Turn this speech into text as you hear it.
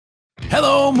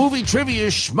Hello, Movie Trivia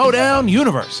Schmodown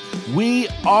Universe. We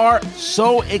are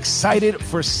so excited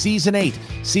for Season 8.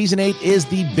 Season 8 is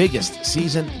the biggest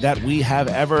season that we have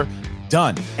ever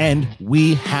done, and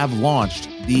we have launched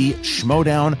the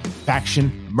Schmodown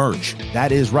Faction merch.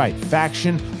 That is right,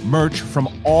 faction merch from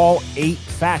all 8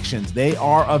 factions. They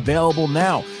are available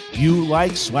now. You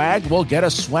like swag? Well, get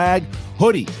a swag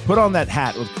hoodie. Put on that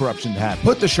hat with Corruption hat.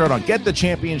 Put the shirt on. Get the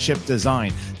championship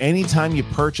design. Anytime you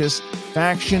purchase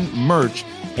faction merch,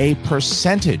 a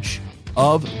percentage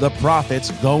of the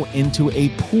profits go into a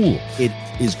pool. It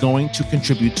is going to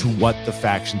contribute to what the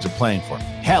factions are playing for.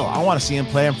 Hell, I want to see them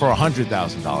playing for $100,000,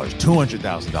 $200,000,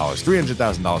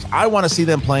 $300,000. I want to see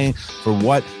them playing for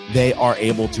what they are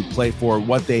able to play for,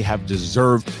 what they have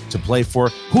deserved to play for.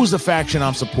 Who's the faction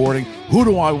I'm supporting? Who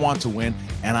do I want to win?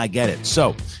 And I get it.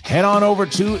 So head on over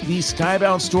to the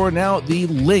Skybound store now. The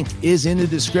link is in the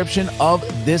description of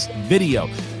this video.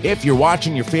 If you're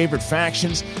watching your favorite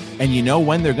factions and you know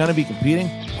when they're going to be competing,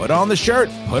 put on the shirt,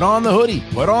 put on the hoodie,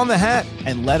 put on the hat,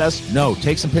 and let us know.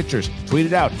 Take some pictures, tweet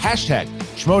it out, hashtag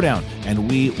Schmodown, and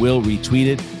we will retweet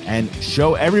it and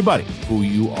show everybody who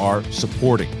you are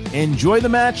supporting. Enjoy the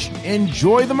match,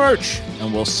 enjoy the merch,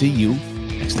 and we'll see you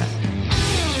next time.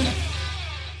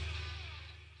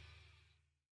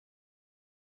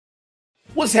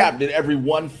 What's happening,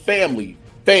 everyone? Family,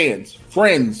 fans,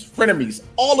 friends, frenemies,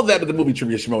 all of that of the Movie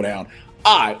Trivia Schmodown.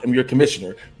 I am your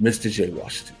commissioner, Mr. J.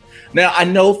 Washington. Now, I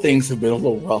know things have been a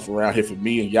little rough around here for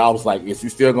me, and y'all was like, is he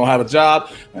still going to have a job?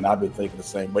 And I've been thinking the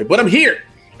same way, but I'm here.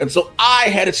 And so I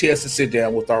had a chance to sit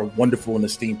down with our wonderful and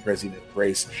esteemed president,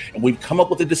 Grace, and we've come up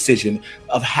with a decision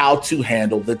of how to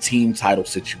handle the team title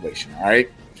situation, all right?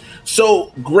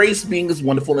 So Grace, being as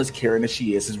wonderful and as caring as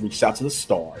she is, has reached out to the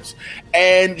stars,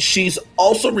 and she's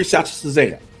also reached out to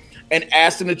Shazam and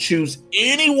asked them to choose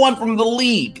anyone from the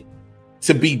league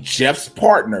to be Jeff's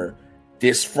partner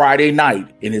this Friday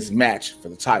night in his match for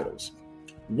the titles.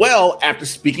 Well, after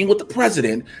speaking with the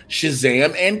president,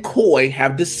 Shazam and Coy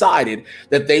have decided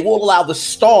that they will allow the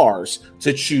stars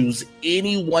to choose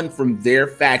anyone from their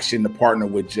faction to partner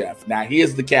with Jeff. Now,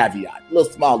 here's the caveat.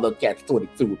 Little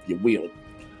catch-22, if you will.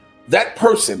 That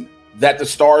person that the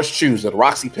stars choose, that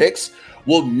Roxy picks,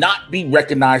 will not be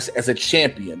recognized as a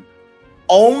champion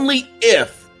only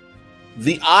if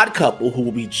the odd couple, who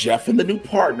will be Jeff and the new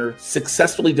partner,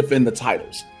 successfully defend the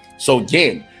titles. So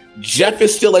again, Jeff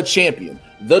is still a champion.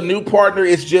 The new partner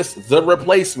is just the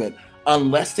replacement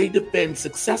unless they defend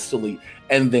successfully.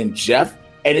 And then Jeff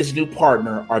and his new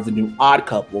partner are the new odd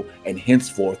couple and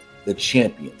henceforth the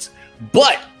champions.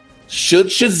 But should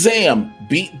Shazam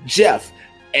beat Jeff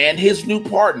and his new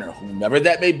partner, whomever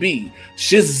that may be,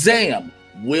 Shazam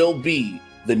will be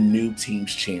the new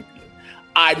team's champion.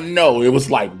 I know, it was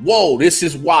like, whoa, this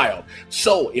is wild.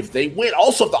 So if they win,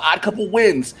 also if the odd couple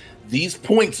wins, these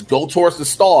points go towards the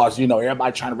stars. You know,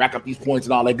 everybody trying to rack up these points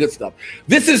and all that good stuff.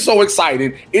 This is so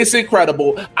exciting. It's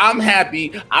incredible. I'm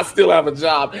happy. I still have a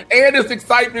job. And it's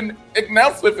exciting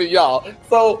announcement for y'all.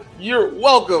 So you're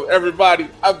welcome, everybody.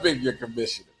 I've been your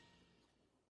commissioner.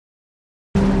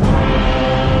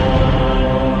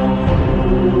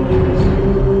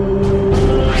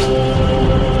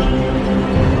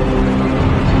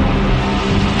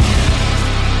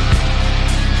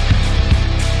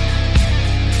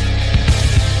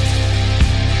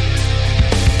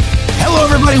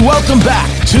 Welcome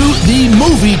back to the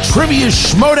Movie Trivia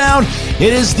Schmodown.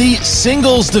 It is the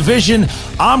singles division.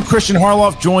 I'm Christian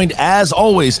Harloff, joined as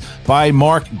always by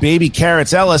Mark Baby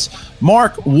Carrots Ellis.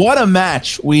 Mark, what a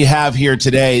match we have here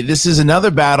today. This is another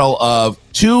battle of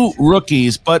 2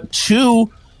 rookies, but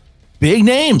 2 big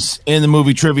names in the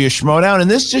Movie Trivia Schmodown,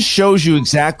 and this just shows you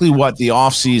exactly what the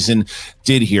offseason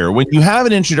did here. When you have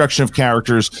an introduction of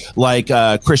characters like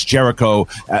Chris Jericho,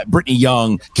 Brittany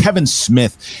Young, Kevin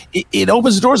Smith, it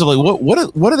opens the doors of like,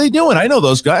 what are they doing? I know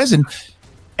those guys. And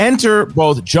enter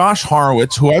both Josh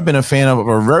Horowitz, who I've been a fan of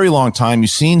for a very long time. You've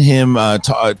seen him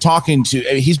talking to,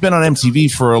 he's been on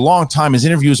MTV for a long time. His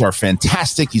interviews are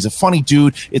fantastic. He's a funny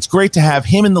dude. It's great to have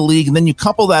him in the league. And then you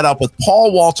couple that up with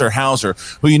Paul Walter Hauser,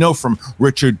 who you know from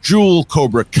Richard Jewell,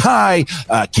 Cobra Kai,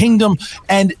 Kingdom.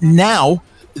 And now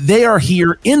they are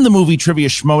here in the Movie Trivia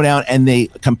Schmodown, and they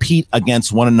compete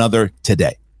against one another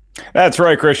today. That's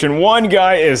right, Christian. One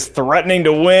guy is threatening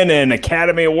to win an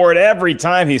Academy Award every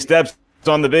time he steps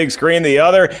on the big screen. The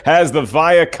other has the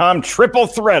Viacom triple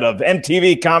threat of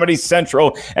MTV, Comedy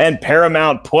Central, and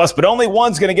Paramount Plus, but only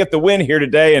one's going to get the win here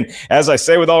today. And as I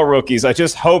say with all rookies, I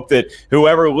just hope that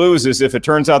whoever loses, if it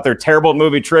turns out they're terrible at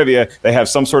movie trivia, they have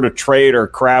some sort of trade or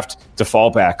craft to fall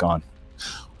back on.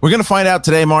 We're going to find out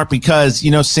today, Mark, because,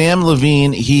 Sam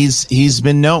Levine, he's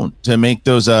been known to make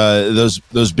those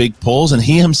big pulls, and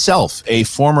he himself, a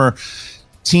former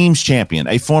teams champion,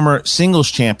 a former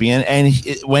singles champion, and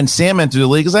when Sam entered the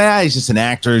league, he's like, he's just an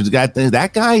actor. He's got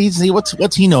that guy.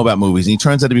 What's he know about movies? And he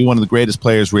turns out to be one of the greatest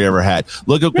players we ever had.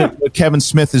 Look at what Kevin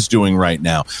Smith is doing right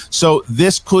now. So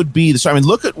this could be the. I mean,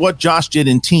 look at what Josh did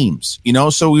in teams.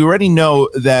 So we already know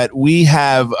that we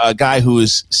have a guy who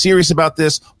is serious about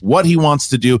this, what he wants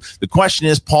to do. The question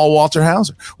is Paul Walter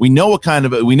Hauser. We know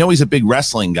we know he's a big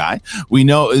wrestling guy. We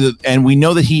know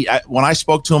that he. When I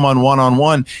spoke to him on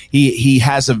one-on-one, he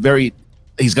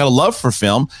he's got a love for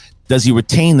film. Does he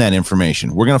retain that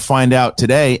information? We're going to find out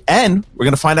today, and we're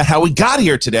going to find out how we got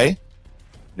here today.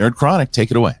 Nerd Chronic, take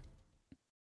it away.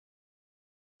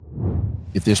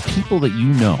 If there's people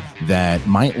that that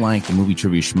might like the movie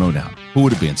Trivia Schmodown, who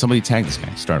would it be? And somebody tagged this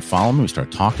guy. Started following him, we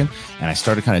started talking, and I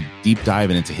started kind of deep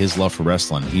diving into his love for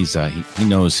wrestling. He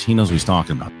knows what he's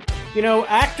talking about.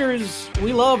 Actors,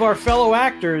 we love our fellow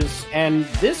actors, and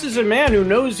this is a man who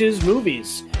knows his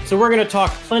movies. So we're going to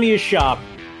talk plenty of shop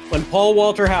when Paul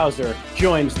Walter Hauser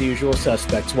joins the usual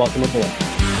suspects. Welcome aboard.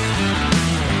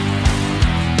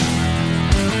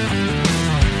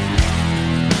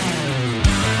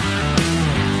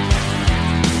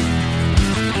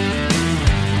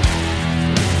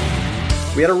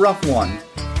 We had a rough one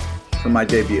for my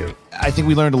debut. I think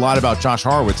we learned a lot about Josh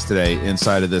Horowitz today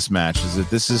inside of this match. Is that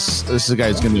this is a guy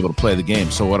who's going to be able to play the game.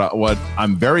 So what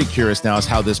I'm very curious now is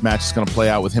how this match is going to play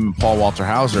out with him and Paul Walter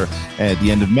Hauser at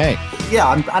the end of May. Yeah,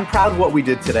 I'm proud of what we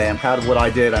did today. I'm proud of what I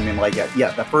did. I mean,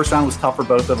 that first round was tough for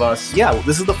both of us. Yeah,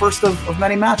 this is the first of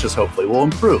many matches. Hopefully, we'll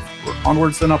improve. We're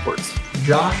onwards and upwards.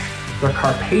 Josh, the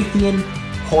Carpathian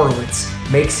Horowitz,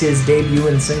 makes his debut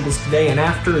in singles today, and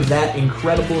after that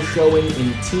incredible showing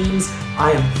in teams,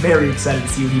 I am very excited to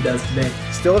see what he does today.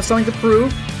 Still have something to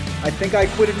prove. I think I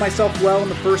acquitted myself well in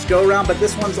the first go-around, but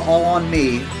this one's all on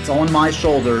me. It's all on my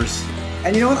shoulders.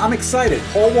 And you know what? I'm excited.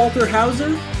 Paul Walter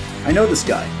Hauser, I know this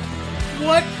guy.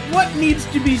 What needs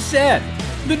to be said?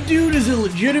 The dude is a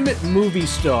legitimate movie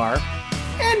star,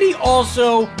 and he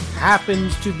also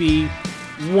happens to be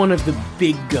one of the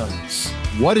big guns.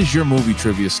 What is your movie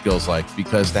trivia skills like?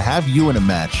 Because to have you in a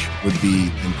match would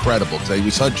be incredible. We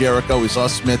saw Jericho, we saw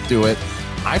Smith do it.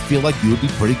 I feel like you would be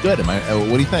pretty good. What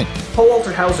do you think? Paul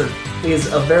Walter Hauser is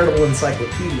a veritable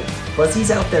encyclopedia. Plus, he's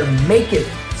out there making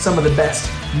some of the best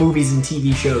movies and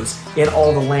TV shows in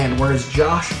all the land, whereas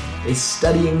Josh is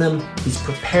studying them, he's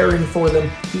preparing for them,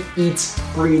 he eats,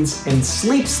 breathes, and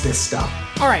sleeps this stuff.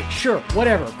 All right, sure,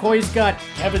 whatever. Coy's got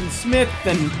Kevin Smith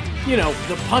and,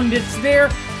 the pundits there.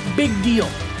 Big deal.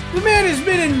 The man has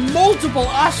been in multiple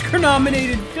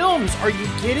Oscar-nominated films. Are you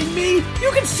kidding me?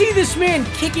 You can see this man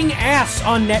kicking ass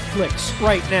on Netflix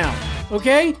right now,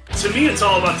 okay? To me, it's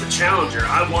all about the challenger.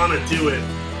 I want to do it,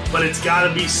 but it's got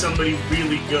to be somebody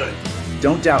really good.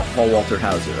 Don't doubt Paul Walter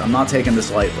Hauser. I'm not taking this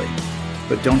lightly,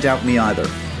 but don't doubt me either.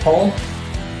 Paul,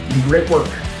 you do great work.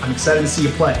 I'm excited to see you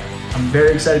play. I'm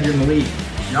very excited you're in the league.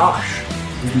 Josh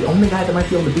is the only guy that might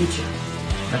be able to beat you.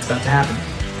 That's about to happen.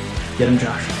 Get him,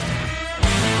 Josh.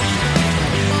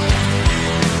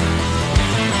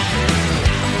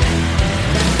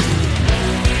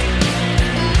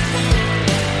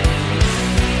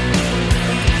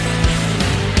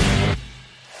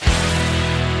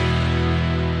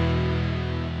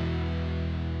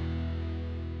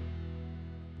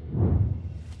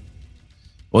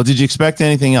 Well, did you expect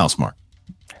anything else, Mark?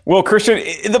 Well, Christian,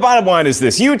 the bottom line is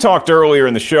this. You talked earlier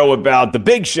in the show about the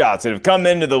big shots that have come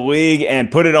into the league and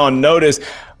put it on notice.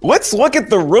 Let's look at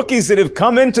the rookies that have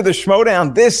come into the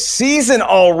Schmodown this season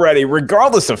already.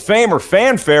 Regardless of fame or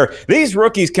fanfare, these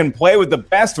rookies can play with the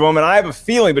best of them, and I have a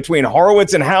feeling between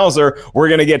Horowitz and Hauser, we're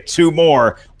going to get two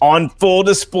more on full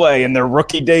display in their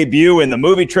rookie debut in the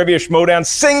Movie Trivia Schmodown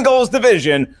singles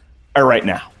division right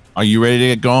now. Are you ready to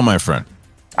get going, my friend?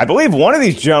 I believe one of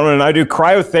these gentlemen and I do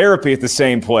cryotherapy at the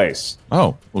same place.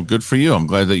 Oh, well, good for you. I'm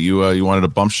glad that you wanted to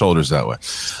bump shoulders that way.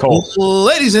 Cool.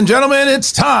 Ladies and gentlemen,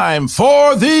 it's time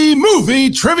for the Movie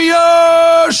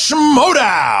Trivia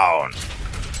Schmodown.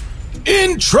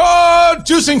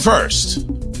 Introducing first,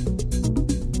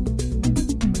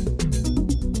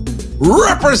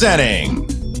 representing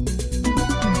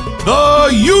the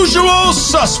usual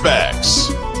suspects,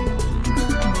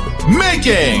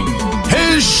 making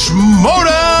his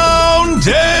Schmodown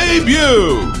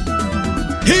debut.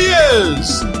 He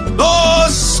is the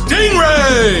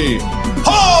Stingray,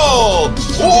 Paul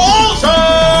Walter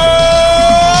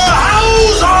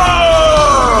Hauser.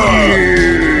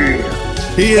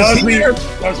 He is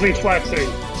that was me flexing.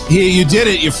 You did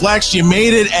it. You flexed. You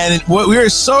made it. And we are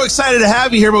so excited to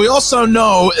have you here. But we also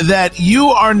know that you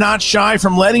are not shy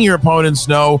from letting your opponents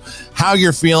know how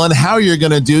you're feeling, how you're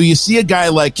going to do. You see a guy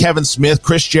like Kevin Smith,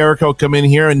 Chris Jericho come in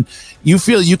here, and you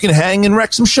feel you can hang and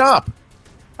wreck some shop.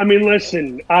 I mean,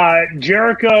 listen,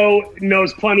 Jericho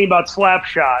knows plenty about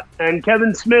Slapshot. And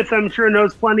Kevin Smith, I'm sure,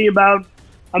 knows plenty about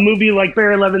a movie like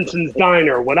Barry Levinson's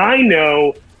Diner. What I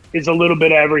know is a little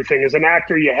bit of everything. As an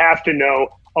actor, you have to know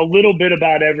a little bit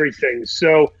about everything.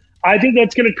 So I think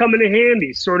that's going to come in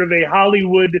handy, sort of a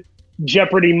Hollywood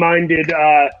Jeopardy-minded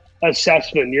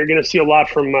assessment. You're going to see a lot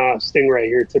from Stingray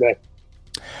here today.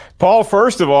 Paul,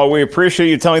 first of all, we appreciate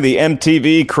you telling the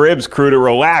MTV Cribs crew to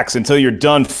relax until you're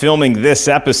done filming this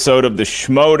episode of the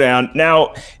Schmodown.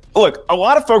 Now, look, a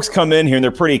lot of folks come in here and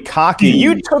they're pretty cocky.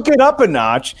 You took it up a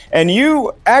notch, and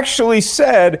you actually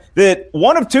said that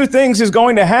one of two things is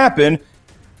going to happen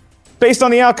based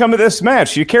on the outcome of this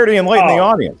match. You care to enlighten the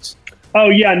audience? Oh,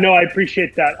 yeah, no, I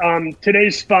appreciate that.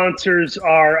 Today's sponsors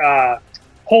are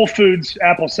Whole Foods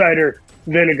Apple Cider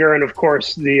Vinegar and, of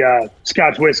course, the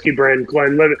Scotch whiskey brand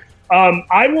Glenlivet.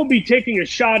 I will be taking a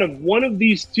shot of one of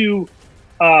these two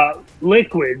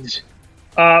liquids,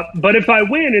 but if I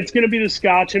win, it's going to be the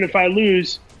Scotch, and if I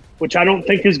lose, which I don't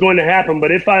think is going to happen,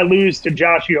 but if I lose to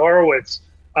Joshie Horowitz,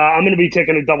 I'm going to be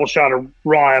taking a double shot of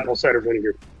raw apple cider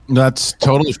vinegar. That's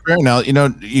totally fair. Now,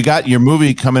 you got your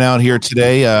movie coming out here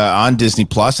today on Disney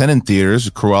Plus and in theaters,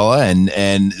 Cruella,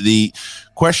 and the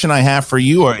question I have for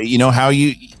you are, how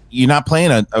you're not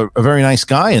playing a very nice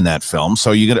guy in that film.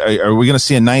 So are we going to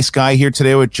see a nice guy here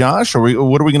today with Josh, or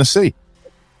what are we going to see?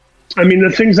 I mean,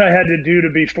 the things I had to do to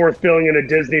be fourth billing in a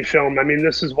Disney film. I mean,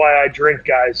 this is why I drink,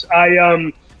 guys.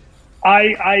 I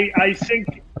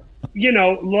think,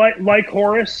 like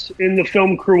Horace in the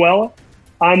film Cruella,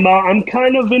 I'm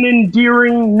kind of an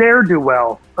endearing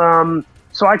ne'er-do-well.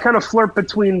 So I kind of flirt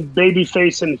between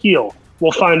babyface and heel.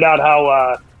 We'll find out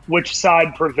how which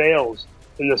side prevails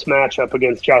in this matchup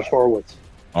against Josh Horowitz.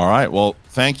 All right. Well,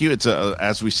 thank you. It's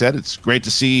as we said, it's great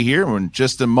to see you here. In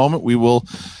just a moment, we will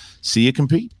see you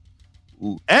compete.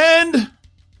 And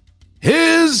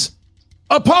his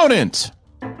opponent,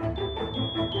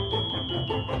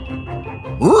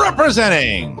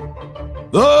 representing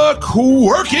the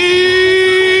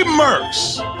Quirky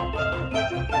Mercs,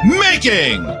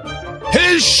 making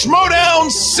his Schmodown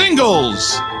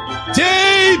singles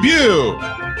debut,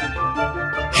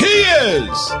 he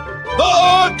is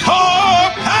the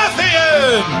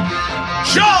Carpathian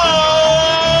Josh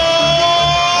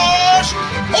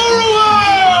Horowitz!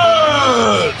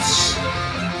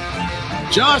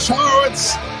 Josh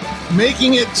Horowitz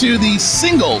making it to the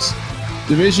singles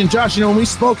division. Josh, when we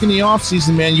spoke in the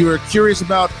offseason, man, you were curious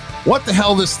about what the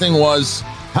hell this thing was,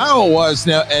 how it was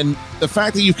now, and the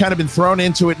fact that you've kind of been thrown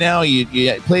into it now. You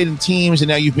played in teams, and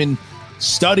now you've been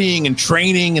studying and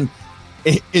training. And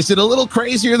is it a little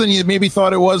crazier than you maybe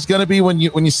thought it was going to be when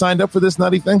you signed up for this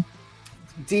nutty thing?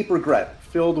 Deep regret,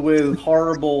 filled with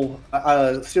horrible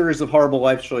series of horrible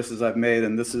life choices I've made,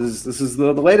 and this is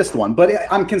the latest one. But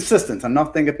I'm consistent. I'm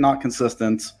nothing if not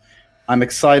consistent. I'm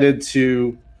excited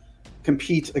to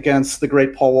compete against the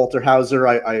great Paul Walter Hauser.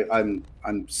 I'm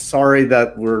sorry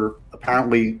that we're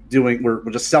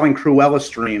just selling Cruella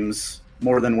streams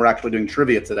more than we're actually doing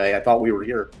trivia today. I thought we were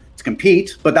here to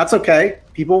compete, but that's okay.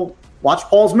 People watch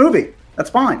Paul's movie.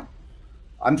 That's fine.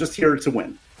 I'm just here to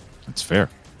win. That's fair.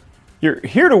 You're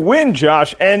here to win,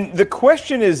 Josh. And the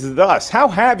question is thus: how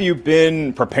have you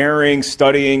been preparing,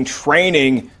 studying,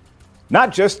 training,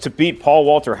 not just to beat Paul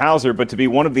Walter Hauser, but to be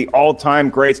one of the all-time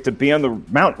greats, to be on the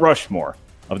Mount Rushmore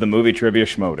of the movie trivia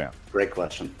Schmodown? Great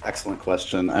question. Excellent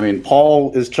question. I mean,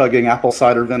 Paul is chugging apple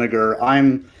cider vinegar.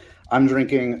 I'm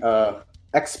drinking Expo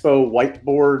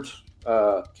Whiteboard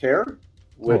Care,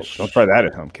 which don't try that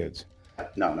at home, kids.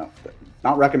 No,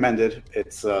 not recommended.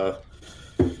 It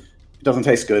doesn't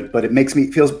taste good, but it makes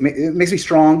me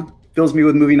strong. Fills me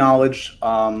with movie knowledge.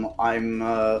 I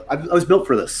was built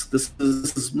for this. This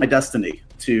is my destiny,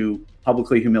 to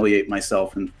publicly humiliate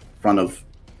myself in front of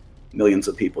millions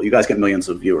of people. You guys get millions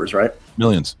of viewers, right?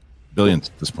 Millions, billions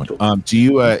at this point. Do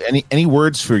you any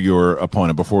words for your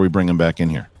opponent before we bring him back in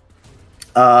here?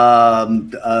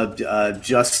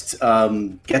 Just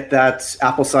get that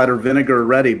apple cider vinegar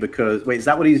ready, because is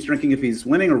that what he's drinking if he's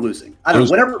winning or losing? I don't know.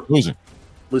 Whatever.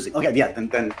 Losing. Okay, yeah.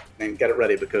 Then get it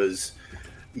ready, because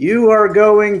you are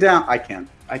going down. I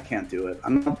can't do it.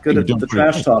 I'm not good at the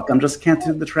trash talk. I just can't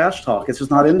do the trash talk. It's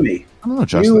just not in me. I don't know,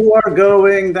 Justin. You are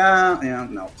going down. Yeah,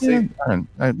 no. See?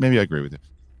 Yeah, maybe I agree with you.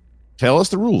 Tell us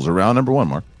the rules around number one,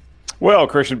 Mark. Well,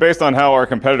 Christian, based on how our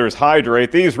competitors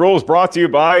hydrate, these rules brought to you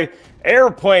by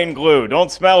Airplane glue.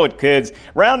 Don't smell it, kids.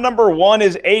 Round number 1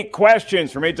 is 8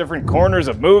 questions from 8 different corners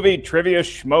of movie, trivia,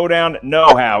 schmodown,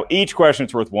 know-how. Each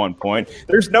question's worth 1 point.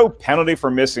 There's no penalty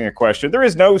for missing a question. There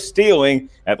is no stealing.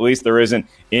 At least there isn't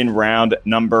in round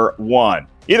number 1.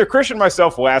 Either Christian or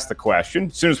myself will ask the question.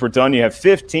 As soon as we're done, you have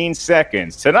 15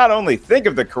 seconds to not only think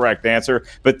of the correct answer,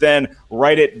 but then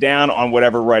write it down on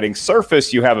whatever writing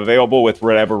surface you have available with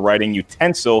whatever writing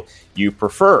utensil you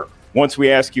prefer. Once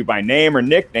we ask you by name or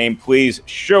nickname, please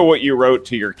show what you wrote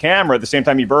to your camera at the same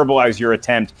time you verbalize your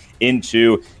attempt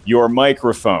into your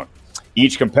microphone.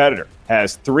 Each competitor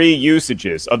has 3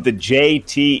 usages of the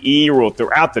JTE rule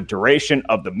throughout the duration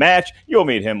of the match. You'll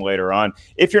meet him later on.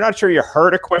 If you're not sure you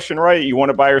heard a question right, you want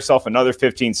to buy yourself another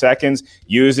 15 seconds,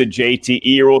 use a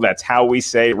JTE rule. That's how we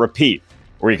say repeat.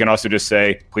 Or you can also just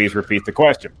say, please repeat the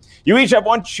question. You each have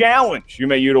 1 challenge you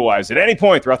may utilize at any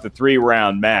point throughout the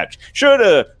 3-round match. Should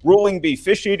a ruling be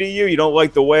fishy to you, you don't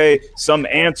like the way some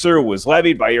answer was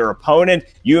levied by your opponent,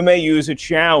 you may use a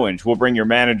challenge. We'll bring your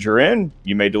manager in.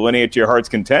 You may delineate to your heart's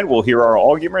content. We'll hear our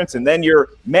arguments, and then your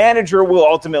manager will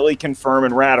ultimately confirm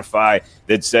and ratify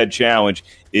that said challenge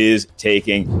is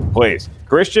taking place.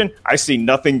 Christian, I see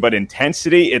nothing but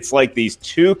intensity. It's like these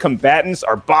 2 combatants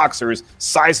are boxers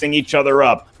sizing each other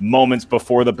up moments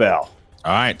before the bell.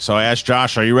 All right, so I asked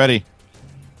Josh, are you ready?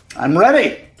 I'm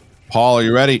ready. Paul, are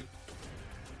you ready?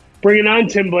 Bring it on,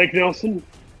 Tim Blake Nelson.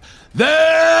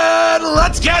 Then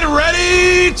let's get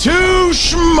ready to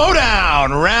schmodown.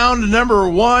 Round number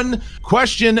 1,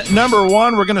 question number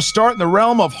 1. We're going to start in the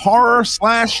realm of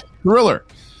horror/thriller.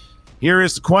 Here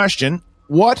is the question.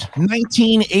 What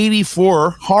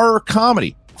 1984 horror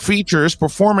comedy features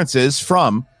performances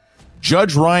from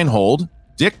Judge Reinhold,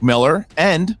 Dick Miller,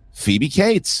 and Phoebe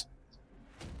Cates?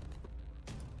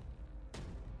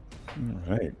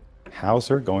 All right.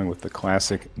 Hauser going with the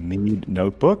classic Mead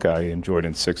notebook I enjoyed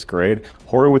in 6th grade.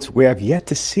 Horowitz, we have yet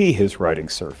to see his writing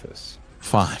surface.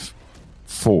 5,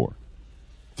 4,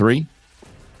 3,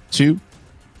 2,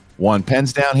 1.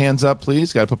 Pens down, hands up,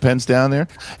 please. Got to put pens down there.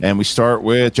 And we start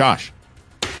with Josh.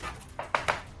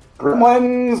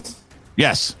 Gremlins.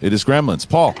 Yes, it is Gremlins.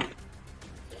 Paul.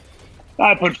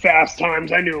 I put Fast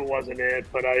Times. I knew it wasn't it,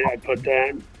 but I put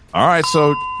that. All right,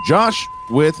 so Josh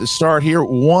with the start here,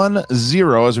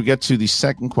 1-0 as we get to the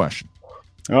second question.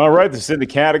 All right, this is in the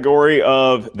category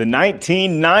of the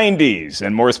 1990s,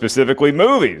 and more specifically,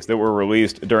 movies that were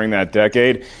released during that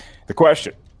decade. The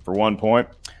question, for 1 point,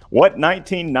 what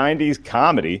 1990s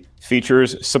comedy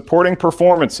features supporting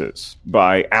performances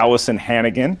by Allison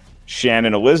Hannigan,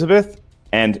 Shannon Elizabeth,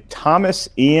 and Thomas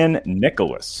Ian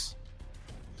Nicholas?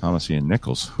 Thomas Ian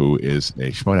Nichols, who is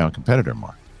a Schmodown competitor,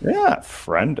 Mark. Yeah,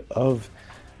 friend of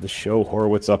the show.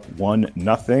 Horowitz up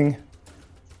 1-0.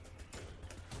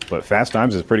 But Fast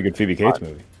Times is a pretty good Phoebe Cates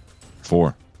movie.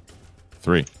 4,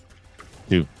 3,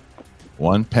 2,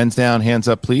 1. Pens down, hands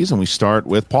up, please. And we start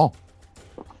with Paul.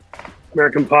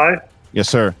 American Pie. Yes,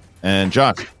 sir. And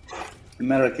Josh.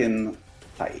 American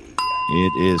Pie.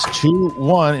 It is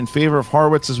 2-1 in favor of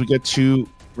Horowitz as we get to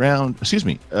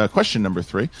question number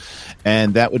 3.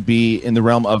 And that would be in the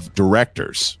realm of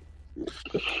directors.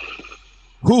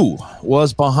 Who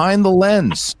was behind the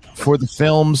lens for the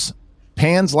films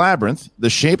Pan's Labyrinth, The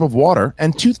Shape of Water,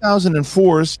 and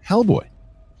 2004's Hellboy?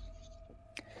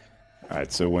 All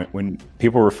right, so when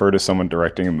people refer to someone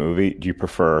directing a movie, do you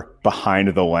prefer behind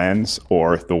the lens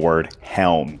or the word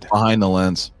helmed? Behind the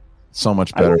lens. So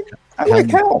much better. I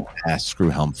like helm. Screw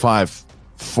helm. 5,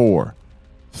 4,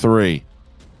 3,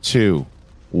 2,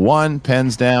 1.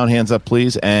 Pens down, hands up,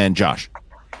 please. And Josh.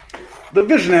 The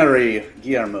visionary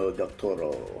Guillermo del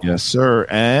Toro. Yes, sir.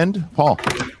 And Paul.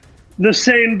 The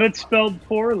same, but spelled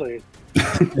poorly.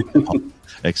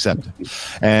 Accepted.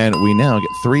 And we now get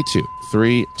 3-2.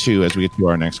 3-2 as we get to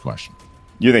our next question.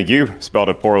 You think you spelled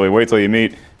it poorly. Wait till you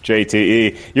meet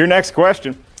JTE. Your next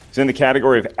question is in the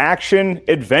category of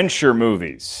action-adventure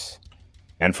movies.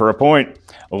 And for a point,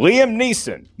 Liam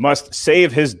Neeson must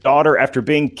save his daughter after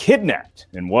being kidnapped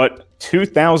in what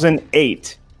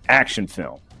 2008 action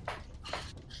film?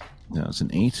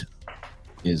 2008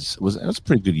 was a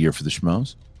pretty good year for the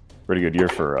Schmoes. Pretty good year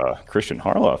for Christian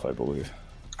Harloff, I believe.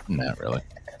 Not really.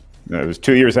 No, it was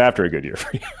 2 years after a good year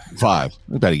for you. 5,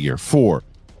 about a year. 4,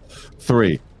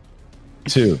 3,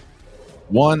 2,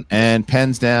 1, and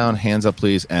pens down, hands up,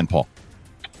 please. And Paul.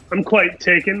 I'm quite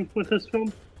taken with this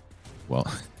film. Well,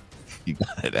 you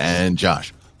got it. And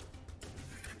Josh.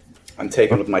 I'm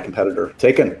taken with my competitor.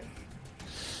 Taken.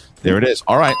 There it is.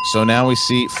 All right. So now we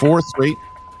see 4-3.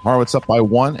 Horowitz up by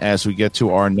 1 as we get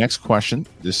to our next question.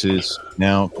 This is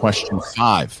now question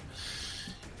 5.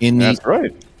 That's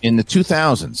right. In the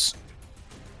 2000s,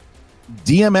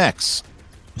 DMX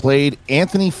played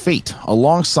Anthony Fate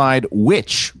alongside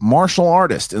which martial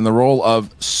artist in the role of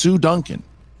Sue Duncan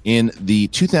in the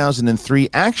 2003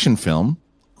 action film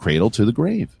Cradle to the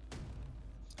Grave?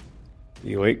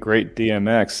 The late great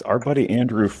DMX. Our buddy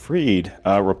Andrew Freed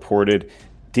reported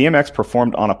DMX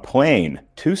performed on a plane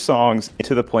 2 songs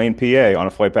into the plane PA on a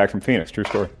flight back from Phoenix. True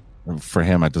story. For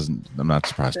him, I'm not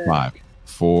surprised. 5,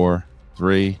 4,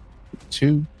 3,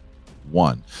 2,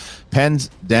 1. Pens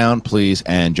down, please.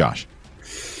 And Josh.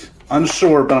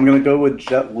 Unsure, but I'm going to go with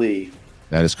Jet Li.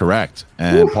 That is correct.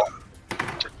 And Paul.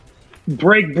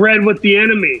 Break bread with the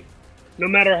enemy. No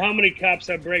matter how many cops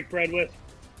I break bread with,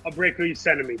 I'll break who you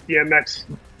send to me. DMX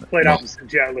played opposite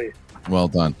Jet Li. Well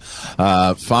done.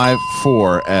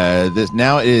 5-4. This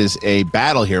now is a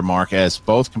battle here, Mark, as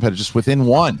both competitors just within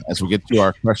 1 as we get to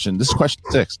our question. This is question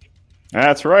 6.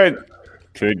 That's right.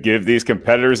 Could give these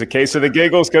competitors a case of the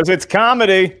giggles because it's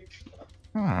comedy.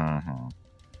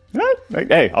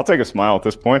 Hey, I'll take a smile at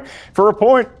this point. For a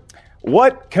point,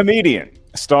 what comedian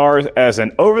stars as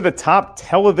an over-the-top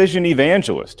television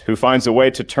evangelist who finds a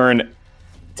way to turn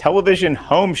television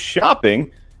home shopping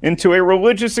into a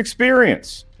religious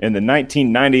experience in the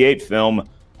 1998 film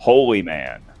Holy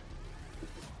Man?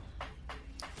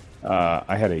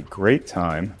 I had a great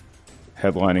time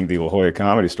headlining the La Jolla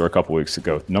Comedy Store a couple weeks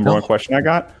ago. Number one question I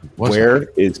got, where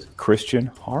is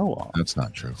Christian Harloff? That's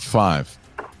not true. 5,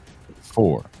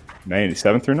 4.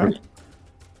 97 through 9.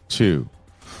 2,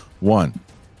 1.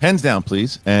 Pens down,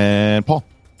 please. And Paul.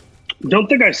 Don't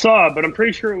think I saw it, but I'm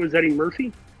pretty sure it was Eddie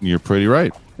Murphy. You're pretty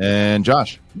right. And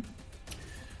Josh.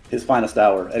 His Finest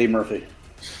Hour, Eddie Murphy.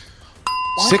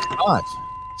 6-5.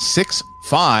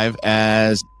 6-5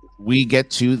 as we get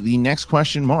to the next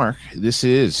question, Mark. This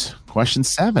is question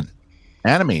 7.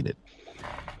 Animated.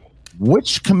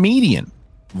 Which comedian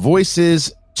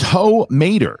voices Tow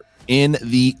Mater in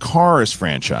the Cars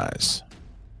franchise?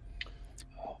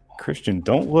 Christian,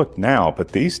 don't look now, but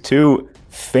these two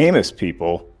famous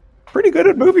people, pretty good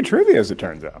at movie trivia, as it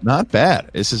turns out. Not bad.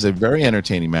 This is a very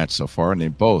entertaining match so far, and they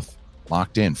both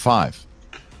locked in. 5,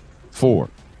 4,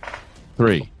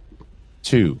 3,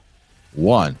 2,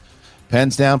 1.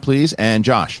 Pens down, please. And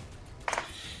Josh.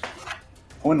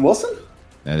 Owen Wilson?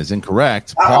 That is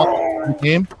incorrect. Paul,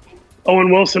 game.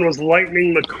 Owen Wilson was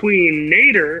Lightning McQueen.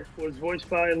 Nader was voiced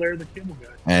by Larry the Cable Guy.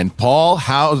 And Paul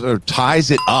Hauser ties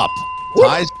it up.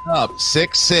 Ties it up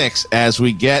 6-6 as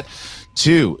we get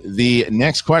to the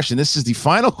next question. This is the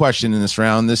final question in this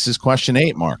round. This is question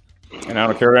 8, Mark. And I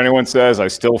don't care what anyone says, I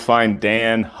still find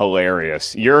Dan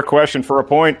hilarious. Your question for a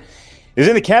point is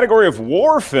in the category of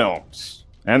war films.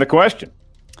 And the question,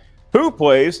 who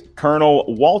plays Colonel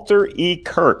Walter E.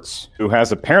 Kurtz, who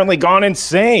has apparently gone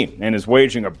insane and is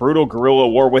waging a brutal guerrilla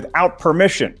war without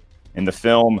permission in the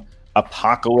film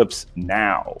Apocalypse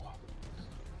Now?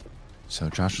 So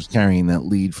Josh was carrying that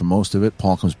lead for most of it.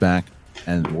 Paul comes back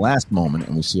and at the last moment,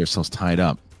 and we see ourselves tied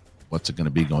up. What's it going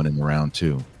to be going into round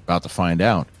 2? About to find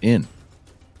out in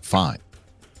 5,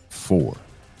 4,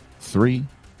 3,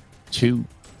 2,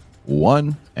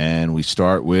 1. And we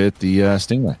start with the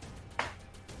Stingray.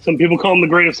 Some people call him the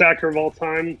greatest actor of all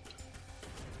time.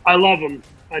 I love him.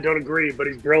 I don't agree, but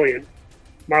he's brilliant.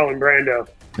 Marlon Brando.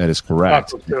 That is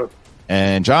correct.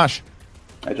 And Josh.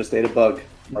 I just ate a bug.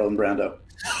 Marlon Brando.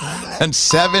 And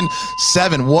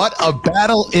 7-7. What a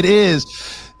battle it is.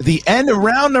 The end of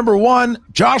round number 1.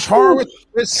 Josh Horowitz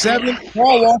with 7.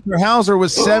 Paul Walter Hauser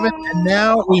with 7. And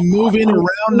now we move into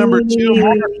round number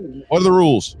 2. What are the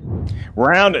rules?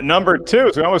 Round number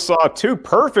 2. So we almost saw 2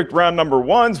 perfect round number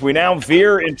 1s. We now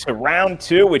veer into round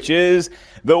 2, which is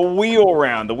the wheel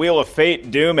round, the wheel of fate,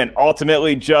 doom, and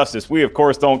ultimately justice. We, of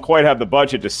course, don't quite have the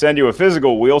budget to send you a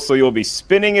physical wheel, so you'll be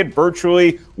spinning it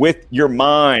virtually with your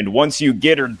mind. Once you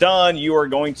get her done, you are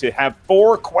going to have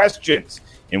 4 questions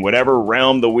in whatever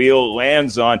realm the wheel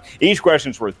lands on. Each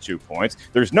question's worth 2 points.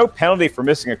 There's no penalty for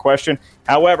missing a question.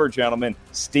 However, gentlemen,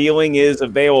 stealing is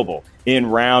available in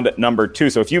round number 2.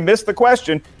 So if you miss the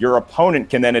question, your opponent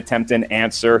can then attempt an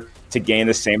answer to gain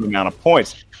the same amount of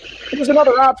points. There's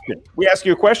another option. We ask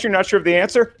you a question, not sure of the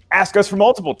answer, ask us for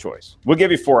multiple choice. We'll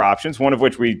give you 4 options, one of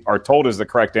which we are told is the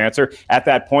correct answer. At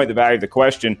that point, the value of the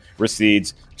question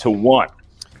recedes to 1.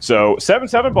 So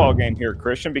 7-7 ball game here,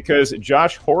 Christian, because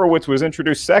Josh Horowitz was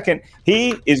introduced second.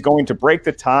 He is going to break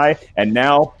the tie. And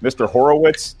now, Mr.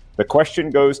 Horowitz, the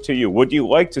question goes to you. Would you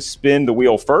like to spin the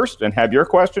wheel first and have your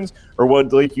questions, or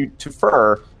would like you to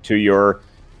defer to your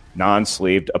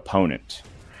non-sleeved opponent?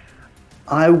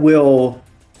 I will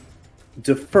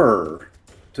defer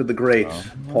to the great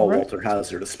Paul Walter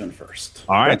Hauser to spin first.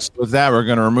 All right. So with that, we're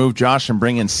going to remove Josh and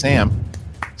bring in Sam.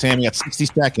 Sam, you got 60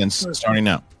 seconds starting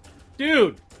now.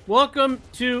 Dude, welcome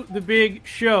to the big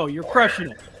show. You're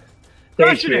crushing it.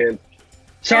 Thanks, Crushing it. man.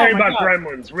 Sorry Oh, my about God.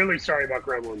 Gremlins. Really sorry about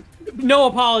Gremlins. No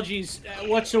apologies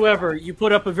whatsoever. You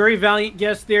put up a very valiant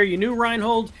guest there. You knew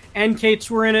Reinhold and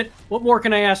Cates were in it. What more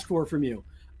can I ask for from you?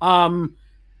 I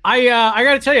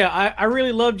got to tell you, I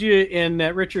really loved you in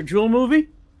that Richard Jewell movie.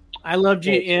 I loved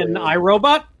you in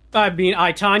iRobot.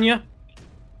 I, Tanya.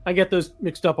 I get those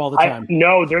mixed up all the time.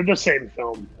 No, they're the same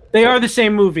film. They are the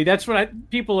same movie. That's what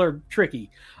people are tricky.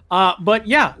 But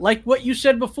yeah, like what you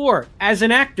said before, as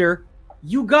an actor,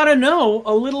 you got to know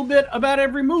a little bit about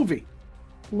every movie.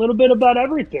 A little bit about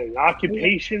everything,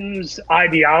 occupations,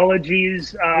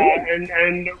 ideologies,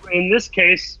 and in this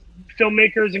case,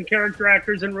 filmmakers and character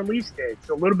actors and release dates.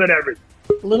 A little bit of everything.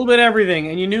 A little bit of everything.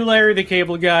 And you knew Larry the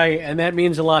Cable Guy, and that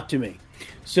means a lot to me.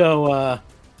 So,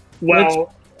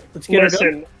 well, let's get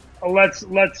listen. Let's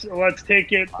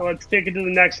take it. Let's take it to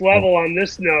the next level. On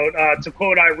this note, to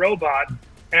quote iRobot,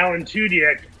 Alan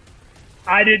Tudyk,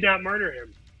 "I did not murder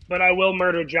him, but I will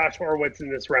murder Josh Horowitz in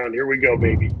this round." Here we go,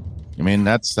 baby. I mean,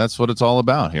 that's what it's all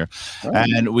about here.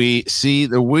 And we see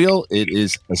the wheel. It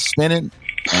is a spinning,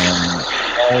 and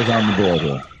all is on the board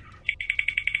here.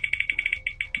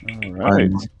 All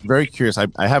right. I'm very curious.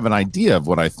 I have an idea of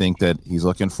what I think that he's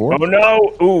looking for. Oh,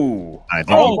 no. Ooh. I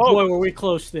think boy, were we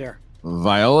close there.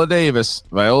 Viola Davis.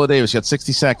 You got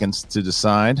 60 seconds to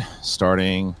decide,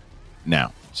 starting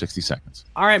now. 60 seconds.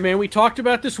 All right, man. We talked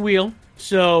about this wheel.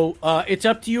 So it's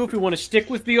up to you if we want to stick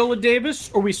with Viola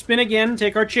Davis or we spin again,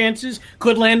 take our chances.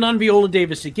 Could land on Viola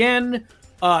Davis again.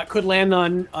 Could land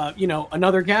on,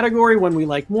 another category when we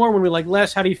like more, when we like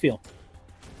less. How do you feel?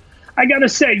 I got to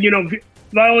say,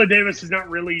 Viola Davis is not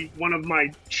really one of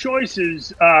my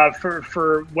choices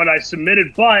for what I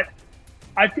submitted, but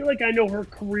I feel like I know her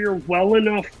career well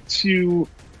enough to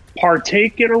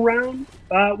partake in a round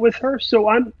with her. So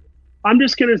I'm gonna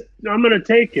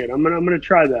take it. I'm gonna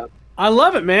try that. I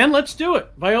love it, man. Let's do it.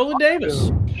 Viola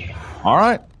Davis. All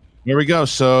right. Here we go.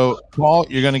 So, Paul,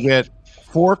 you're going to get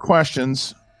 4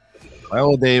 questions.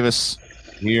 Viola Davis,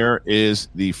 here is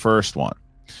the first one.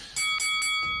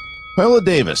 Viola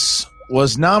Davis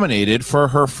was nominated for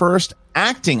her first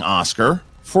acting Oscar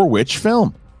for which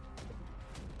film?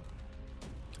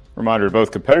 Reminder to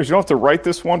both competitors, you don't have to write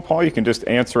this one, Paul. You can just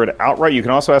answer it outright. You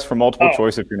can also ask for multiple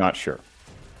choice if you're not sure.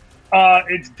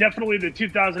 It's definitely the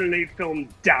 2008 film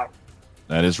Doubt.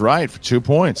 That is right, for 2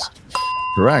 points.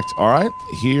 Correct. All right.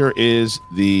 Here is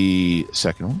the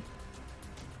second one.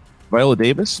 Viola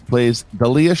Davis plays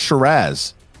Dalia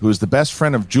Shiraz, who is the best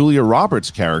friend of Julia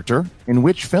Roberts' character in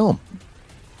which film?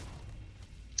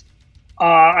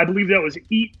 I believe that was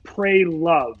Eat, Pray,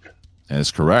 Love. That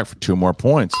is correct, for 2 more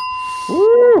points.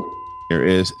 Woo! Here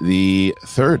is the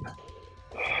third.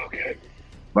 Okay.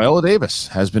 Viola Davis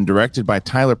has been directed by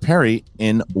Tyler Perry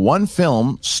in one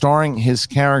film starring his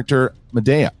character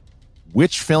Medea.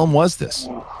 Which film was this?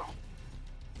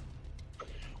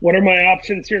 What are my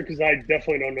options here? Because I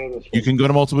definitely don't know this one. You can go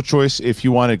to multiple choice if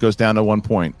you want. It goes down to 1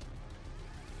 point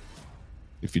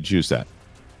if you choose that.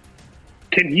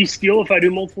 Can he steal if I do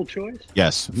multiple choice?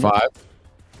 Yes. 5,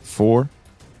 4,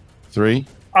 3.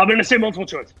 I'm going to say multiple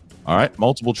choice. All right,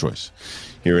 multiple choice.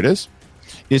 Here it is.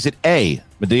 Is it A,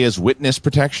 Medea's Witness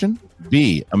Protection,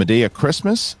 B, A Medea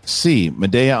Christmas, C,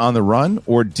 Medea on the Run,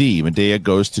 or D, Medea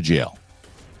Goes to Jail?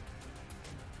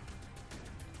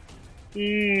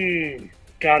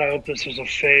 God, I hope this was a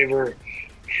favor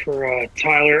for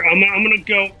Tyler. I'm going to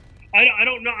go. I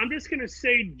don't know. I'm just going to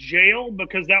say jail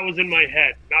because that was in my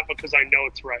head, not because I know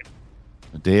it's right.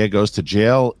 Medea Goes to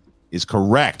Jail is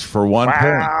correct for 1 point.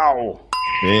 Wow.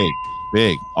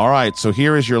 Big. All right, so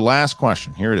here is your last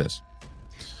question. Here it is.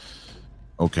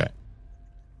 Okay.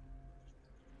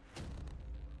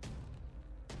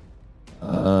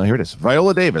 Here it is.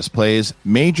 Viola Davis plays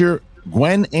Major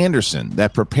Gwen Anderson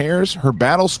that prepares her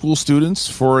battle school students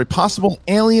for a possible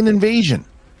alien invasion.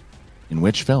 In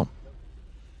which film?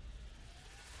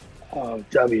 Oh,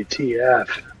 WTF.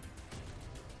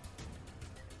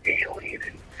 Alien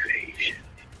invasion.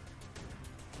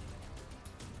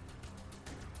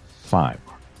 5,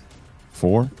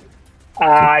 4.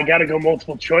 I got to go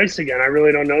multiple choice again. I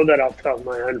really don't know that off the top of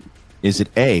my head. Is it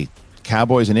A,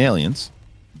 Cowboys and Aliens,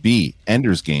 B,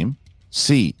 Ender's Game,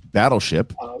 C,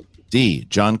 Battleship, D,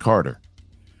 John Carter?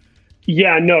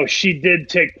 Yeah, no, she did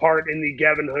take part in the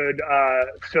Gavin Hood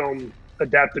film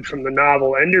adapted from the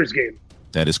novel Ender's Game.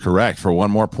 That is correct for 1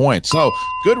 more point. So,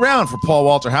 good round for Paul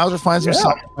Walter Hauser. Finds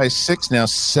himself by 6 now,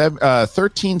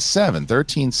 13-7,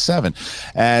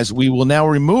 13-7, as we will now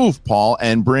remove Paul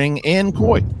and bring in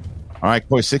Coy. All right,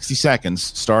 Coy, 60 seconds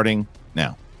starting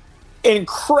now.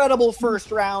 Incredible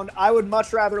first round. I would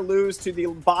much rather lose to the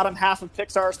bottom half of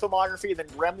Pixar's filmography than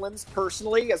Gremlins,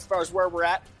 personally, as far as where we're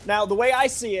at. Now, the way I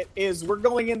see it is we're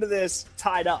going into this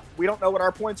tied up. We don't know what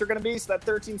our points are going to be, so that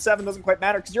 13-7 doesn't quite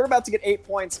matter because you're about to get 8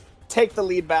 points, take the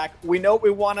lead back. We know what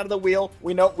we want out of the wheel.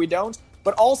 We know what we don't.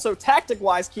 But also,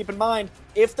 tactic-wise, keep in mind,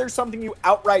 if there's something you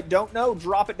outright don't know,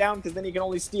 drop it down because then you can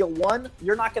only steal one.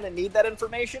 You're not going to need that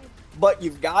information, but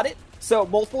you've got it. So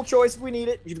multiple choice if we need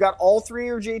it. You've got all 3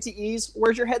 of your JTEs.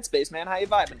 Where's your headspace, man? How you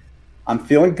vibing? I'm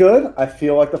feeling good. I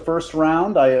feel like the first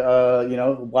round,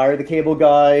 Larry the Cable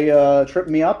Guy tripped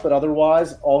me up, but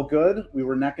otherwise, all good. We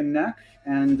were neck and neck,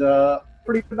 and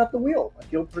pretty good about the wheel. I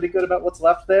feel pretty good about what's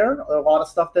left there. A lot of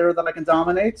stuff there that I can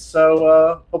dominate,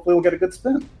 so hopefully we'll get a good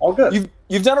spin. All good.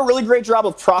 You've done a really great job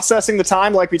of processing the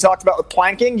time, like we talked about with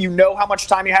planking. You know how much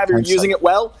time you have. You're using it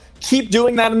well. Keep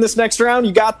doing that in this next round.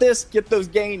 You got this. Get those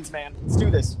gains, man. Let's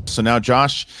do this. So now,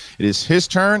 Josh, it is his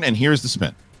turn, and here's the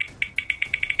spin.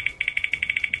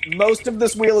 Most of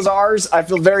this wheel is ours. I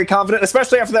feel very confident,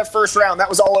 especially after that first round. That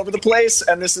was all over the place,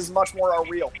 and this is much more our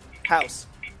wheelhouse.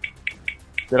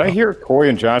 Did I hear Corey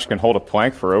and Josh can hold a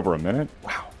plank for over a minute?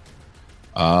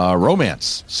 Wow.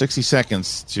 Romance. 60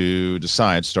 seconds to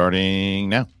decide, starting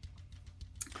now.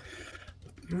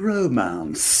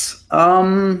 Romance.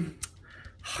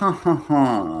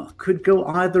 Could go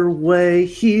either way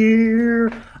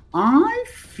here. I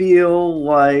feel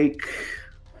like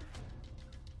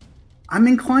I'm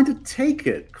inclined to take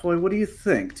it. Coy, what do you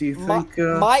think? Do you think...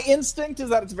 My instinct is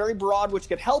that it's very broad, which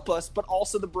could help us, but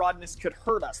also the broadness could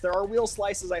hurt us. There are wheel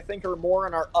slices, I think, are more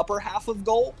in our upper half of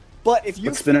goal. But if you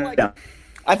Let's spin it again.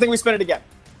 I think we spin it again.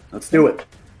 Let's do it.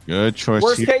 Good choice.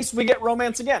 Worst case, we get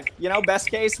romance again. Best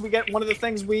case, we get one of the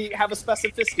things we have a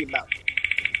specificity about.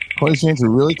 Corey James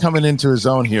really coming into his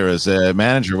own here as a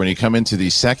manager. When you come into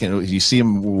the second, you see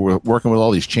him working with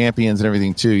all these champions and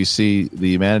everything too. You see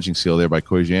the managing skill there by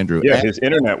Corey Andrew. Yeah, his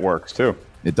internet works too.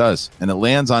 It does, and it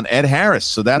lands on Ed Harris.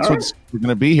 So that's what's going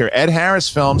to be here. Ed Harris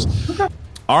Films. Okay.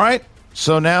 All right.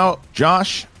 So now,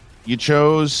 Josh, you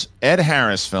chose Ed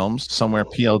Harris Films. Somewhere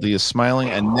PLD is smiling,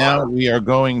 and now we are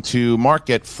going to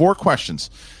get 4 questions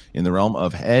in the realm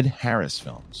of Ed Harris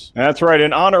Films. That's right.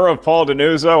 In honor of Paul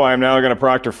Denuzzo, I'm now going to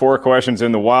proctor 4 questions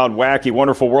in the wild, wacky,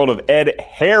 wonderful world of Ed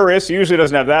Harris. He usually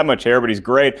doesn't have that much hair, but he's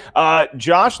great.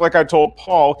 Josh, like I told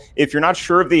Paul, if you're not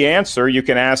sure of the answer, you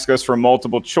can ask us for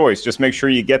multiple choice. Just make sure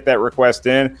you get that request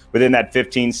in within that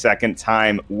 15-second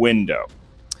time window.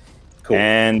 Cool.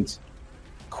 And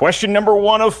question number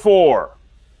 1 of 4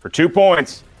 for 2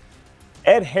 points.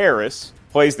 Ed Harris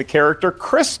plays the character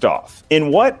Kristoff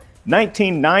in what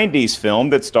 1990s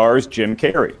film that stars Jim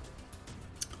Carrey?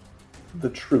 The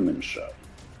Truman Show.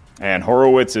 And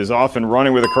Horowitz is off and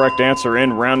running with the correct answer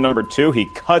in round number 2. He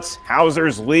cuts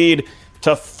Hauser's lead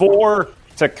to 4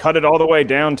 to cut it all the way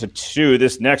down to 2.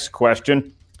 This next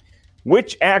question.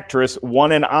 Which actress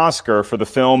won an Oscar for the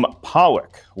film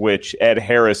Pollock, which Ed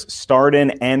Harris starred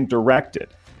in and directed?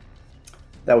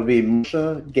 That would be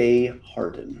Marcia Gay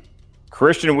Harden.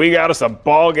 Christian, we got us a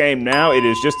ball game now. It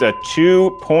is just a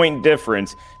 2-point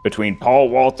difference between Paul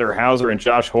Walter Hauser and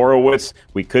Josh Horowitz.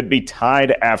 We could be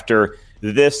tied after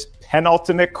this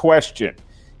penultimate question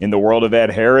in the world of Ed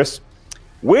Harris.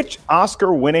 Which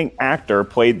Oscar-winning actor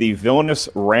played the villainous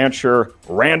rancher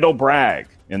Randall Bragg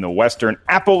in the Western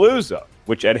Appaloosa,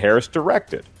 which Ed Harris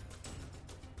directed?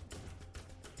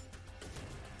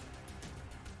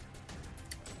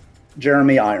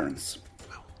 Jeremy Irons.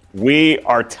 We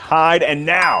are tied, and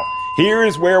now here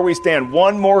is where we stand.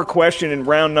 One more question in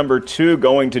round number 2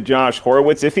 going to Josh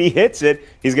Horowitz. If he hits it,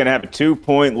 he's going to have a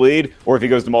 2-point lead, or if he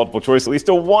goes to multiple choice, at least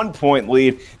a 1-point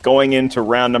lead going into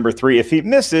round number 3. If he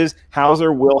misses,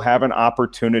 Hauser will have an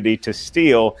opportunity to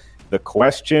steal the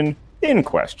question in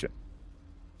question.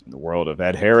 In the world of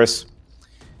Ed Harris.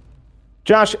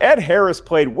 Josh, Ed Harris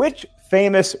played which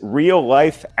famous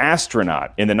real-life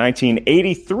astronaut in the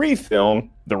 1983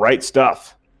 film The Right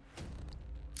Stuff?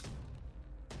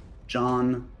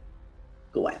 John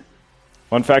Glenn.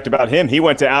 Fun fact about him, he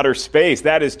went to outer space.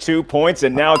 That is 2 points,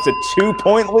 and now it's a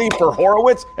 2-point lead for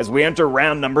Horowitz as we enter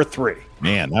round number 3.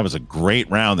 Man, that was a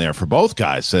great round there for both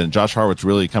guys. And Josh Horowitz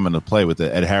really coming to play with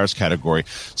the Ed Harris category.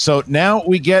 So now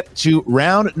we get to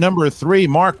round number 3.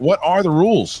 Mark, what are the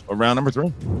rules of round number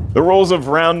 3? The rules of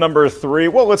round number 3.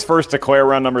 Well, let's first declare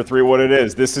round number 3 what it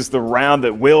is. This is the round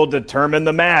that will determine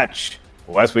the match.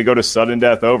 Unless we go to sudden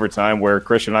death overtime where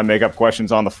Christian and I make up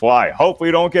questions on the fly. Hopefully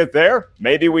we don't get there.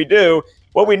 Maybe we do.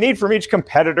 What we need from each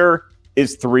competitor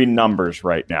is 3 numbers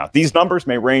right now. These numbers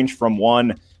may range from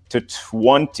 1 to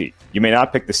 20. You may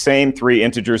not pick the same 3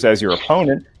 integers as your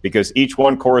opponent because each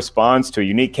one corresponds to a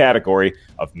unique category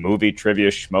of movie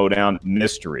trivia schmodown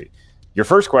mystery. Your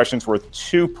first question's worth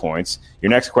 2 points. Your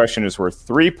next question is worth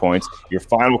 3 points. Your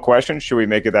final question, should we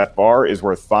make it that far, is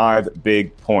worth 5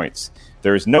 big points.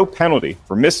 There is no penalty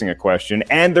for missing a question,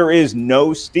 and there is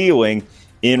no stealing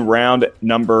in round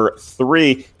number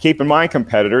 3. Keep in mind,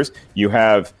 competitors, you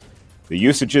have the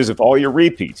usages of all your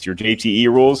repeats, your JTE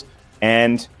rules,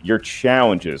 and your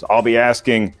challenges. I'll be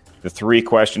asking the 3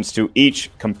 questions to each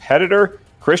competitor.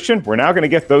 Christian, we're now going to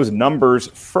get those numbers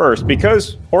first.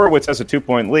 Because Horowitz has a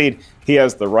 2-point lead, he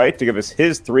has the right to give us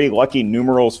his 3 lucky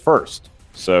numerals first.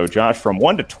 So, Josh, from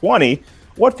 1 to 20,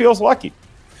 what feels lucky?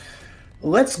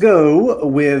 Let's go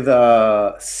with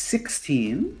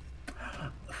 16,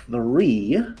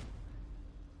 3,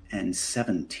 and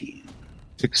 17.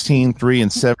 16, 3,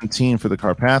 and 17 for the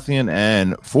Carpathian,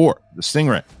 and 4, the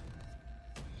Stingray.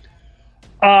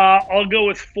 I'll go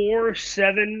with 4,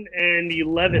 7, and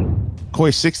 11.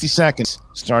 Coy, 60 seconds,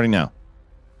 starting now.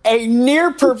 A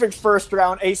near perfect first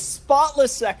round, a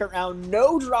spotless second round,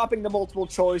 no dropping the multiple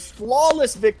choice,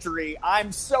 flawless victory.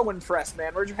 I'm so impressed,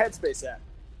 man. Where's your headspace at?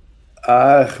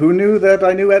 Who knew that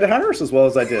I knew Ed Harris as well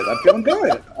as I did? I'm feeling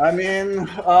good. I mean,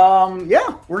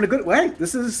 yeah, we're in a good way.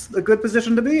 This is a good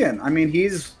position to be in. I mean,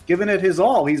 he's given it his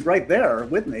all. He's right there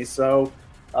with me. So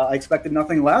I expected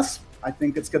nothing less. I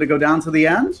think it's going to go down to the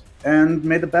end, and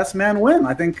may the best man win.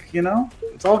 I think,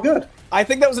 it's all good. I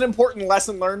think that was an important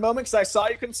lesson learned moment because I saw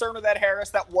you concerned with Ed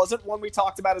Harris. That wasn't one we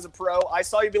talked about as a pro. I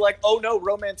saw you be like, oh no,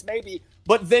 romance maybe,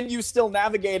 but then you still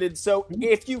navigated. So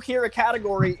if you hear a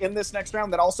category in this next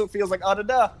round that also feels like,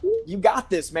 you got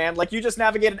this, man. Like you just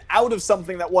navigated out of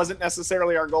something that wasn't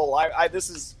necessarily our goal.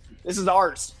 This is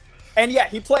ours. And yeah,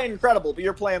 he played incredible, but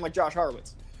you're playing like Josh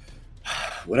Horowitz.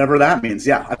 Whatever that means.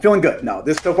 Yeah, I'm feeling good. No,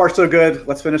 this so far so good.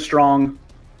 Let's finish strong.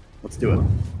 Let's do it.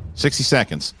 60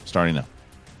 seconds, starting now.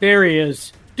 There he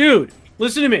is. Dude,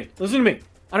 listen to me.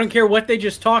 I don't care what they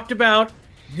just talked about.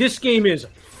 This game is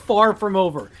far from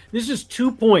over. This is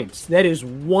 2 points. That is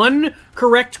 1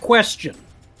 correct question.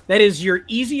 That is your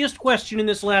easiest question in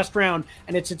this last round,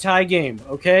 and it's a tie game,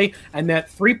 okay? And that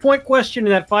 3-point question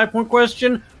and that 5-point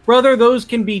question, brother, those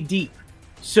can be deep.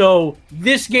 So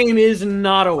this game is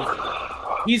not over.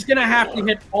 He's going to have to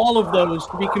hit all of those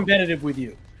to be competitive with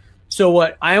you. So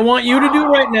what I want you to do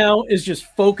right now is just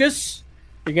focus.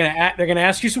 They're going to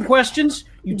ask you some questions.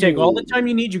 You take all the time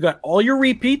you need. You got all your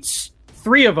repeats,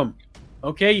 3 of them.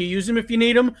 Okay, you use them if you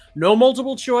need them. No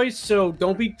multiple choice, so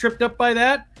don't be tripped up by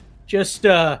that. Just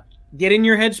get in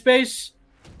your headspace,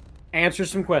 answer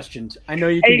some questions. I know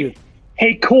you can do it.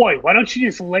 Hey, Coy, why don't you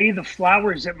just lay the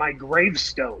flowers at my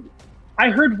gravestone? I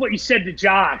heard what you said to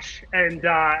Josh, and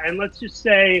let's just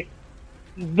say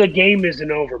the game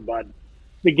isn't over, bud.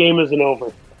 The game isn't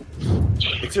over.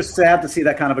 It's just sad to see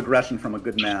that kind of aggression from a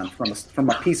good man, from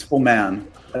a peaceful man,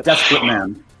 a desperate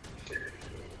man.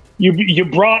 You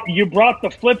brought the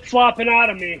flip flopping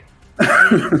out of me.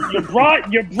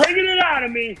 You're bringing it out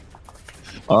of me.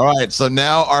 All right, so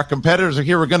now our competitors are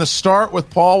here. We're going to start with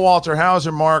Paul Walter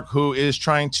Hauser, Mark, who is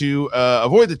trying to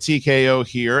avoid the TKO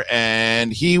here,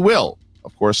 and he will,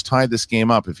 of course, tie this game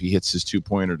up if he hits his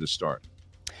 2-pointer to start.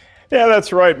 Yeah,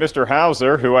 that's right. Mr.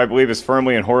 Hauser, who I believe is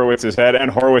firmly in Horowitz's head, and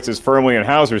Horowitz is firmly in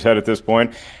Hauser's head at this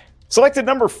point, selected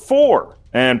number 4.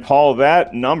 And, Paul,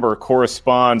 that number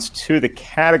corresponds to the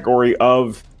category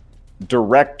of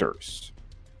directors.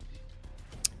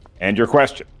 And your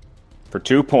question for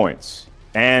 2 points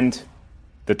and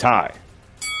the tie.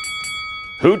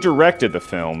 Who directed the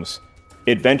films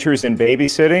Adventures in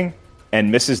Babysitting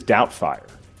and Mrs. Doubtfire?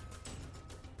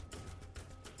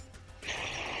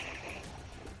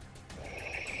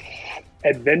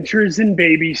 Adventures in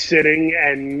Babysitting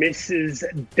and Mrs.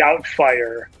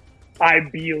 Doubtfire. I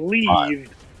believe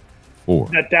 4,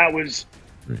 that was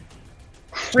 3,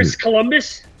 Chris 2.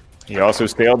 Columbus. He also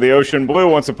sailed the ocean blue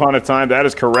once upon a time. That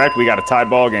is correct. We got a tie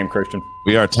ball game, Christian.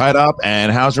 We are tied up,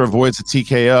 and Hauser avoids the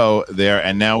TKO there,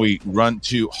 and now we run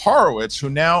to Horowitz, who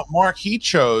now, Mark, he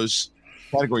chose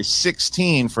category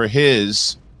 16 for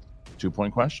his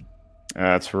 2-point question.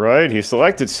 That's right. He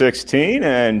selected 16,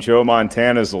 and Joe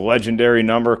Montana's legendary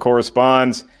number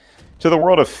corresponds to the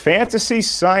world of fantasy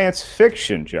science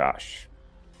fiction, Josh.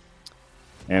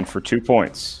 And for 2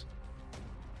 points.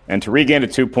 And to regain a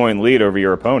 2-point lead over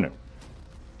your opponent.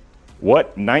 What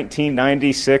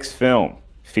 1996 film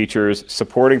features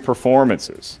supporting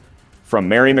performances from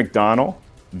Mary McDonnell,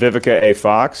 Vivica A.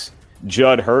 Fox,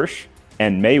 Judd Hirsch,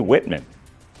 and Mae Whitman?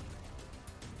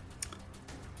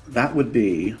 That would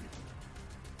be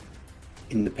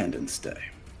Independence Day.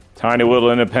 Tiny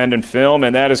little independent film,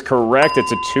 and that is correct.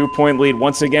 It's a 2-point lead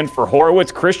once again for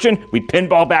Horowitz. Christian, we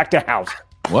pinball back to Hauser.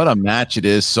 What a match it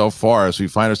is so far as we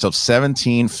find ourselves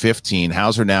 17-15.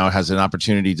 Hauser now has an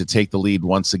opportunity to take the lead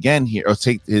once again here, or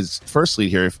take his first lead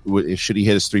here if should he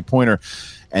hit his three-pointer.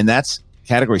 And that's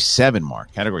category 7,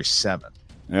 Mark. Category 7.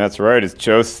 That's right. It's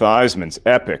Joe Theismann's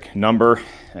epic number,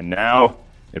 and now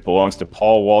it belongs to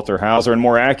Paul Walter Hauser, and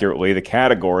more accurately, the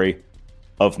category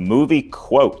of movie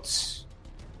quotes.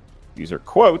 These are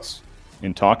quotes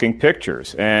in talking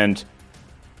pictures. And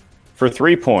for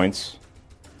 3 points,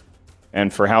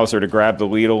 and for Hauser to grab the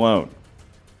lead alone,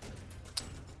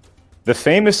 the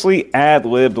famously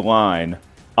ad-libbed line,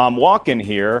 I'm walking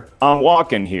here,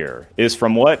 is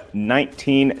from what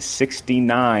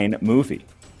 1969 movie?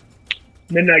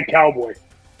 Midnight Cowboy.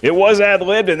 It was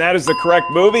ad-libbed, and that is the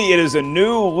correct movie. It is a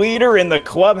new leader in the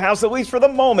clubhouse, at least for the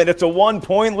moment. It's a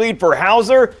 1-point lead for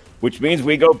Hauser, which means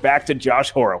we go back to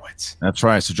Josh Horowitz. That's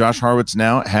right. So Josh Horowitz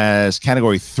now has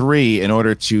category 3 in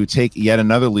order to take yet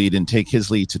another lead and take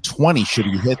his lead to 20 should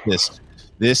he hit this.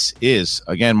 This is,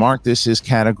 again, Mark, this is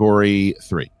category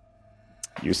 3.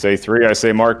 You say 3, I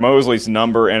say Mark Mosley's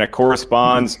number, and it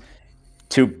corresponds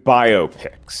to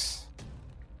biopics.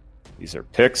 These are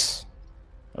picks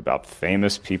about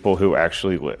famous people who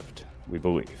actually lived, we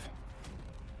believe.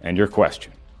 And your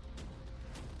question,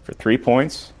 for 3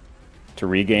 points to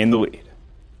regain the lead.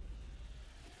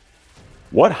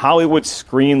 What Hollywood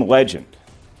screen legend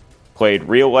played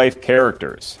real-life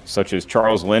characters such as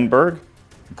Charles Lindbergh,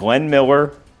 Glenn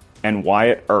Miller, and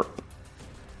Wyatt Earp?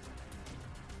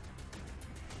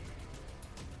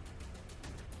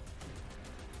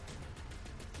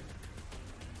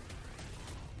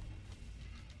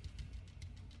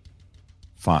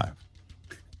 Five.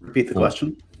 Repeat the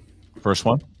question. First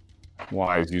one.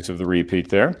 Wise use of the repeat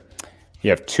there. You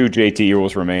have 2 JT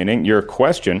rules remaining. Your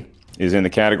question is in the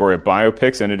category of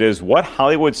biopics, and it is, what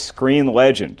Hollywood screen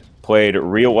legend played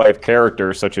real-life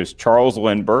characters such as Charles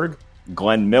Lindbergh,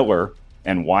 Glenn Miller,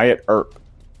 and Wyatt Earp?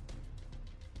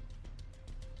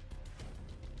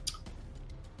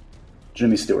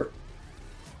 Jimmy Stewart.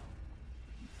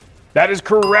 That is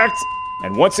correct.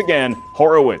 And once again,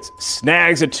 Horowitz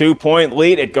snags a 2-point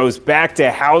lead. It goes back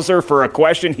to Hauser for a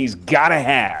question he's got to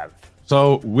have.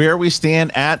 So where we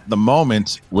stand at the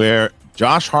moment, where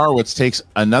Josh Horowitz takes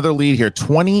another lead here,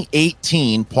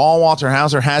 2018, Paul Walter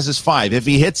Hauser has his 5. If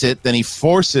he hits it, then he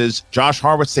forces Josh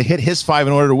Horowitz to hit his 5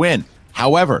 in order to win.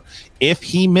 However, if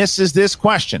he misses this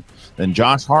question, then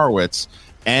Josh Horowitz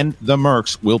and the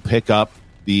Mercs will pick up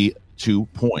the 2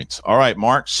 points. All right,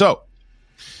 Mark. So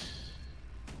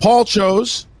Paul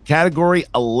chose category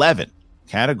 11.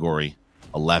 Category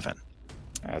 11.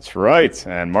 That's right.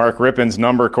 And Mark Rippon's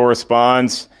number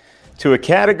corresponds to a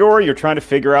category. You're trying to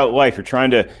figure out life. You're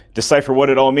trying to decipher what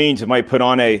it all means. You might put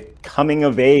on a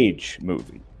coming-of-age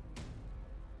movie.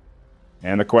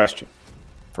 And the question,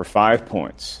 for 5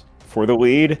 points, for the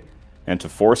lead, and to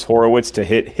force Horowitz to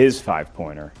hit his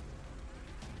 5-pointer.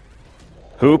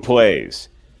 Who plays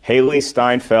Haley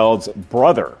Steinfeld's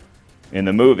brother in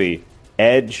the movie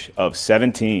Edge of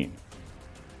 17?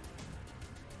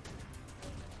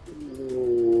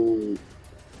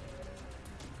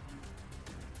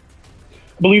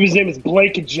 I believe his name is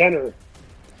Blake Jenner.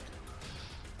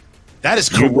 That is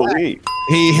correct.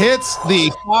 He hits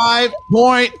the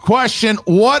 5-point question.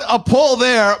 What a pull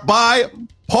there by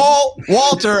Paul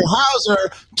Walter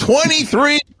Hauser,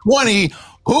 23-20.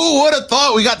 Who would have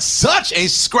thought we got such a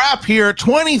scrap here?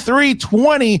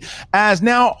 23-20, as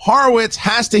now Horowitz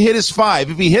has to hit his 5.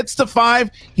 If he hits the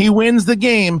 5, he wins the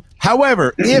game.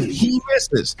 However, if he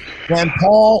misses, then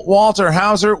Paul Walter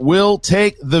Hauser will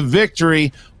take the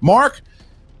victory. Mark,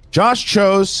 Josh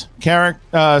chose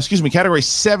category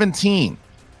 17.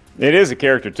 It is a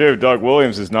character, too. Doug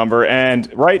Williams' number.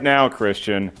 And right now,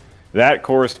 Christian, that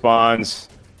corresponds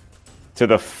to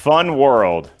the fun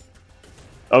world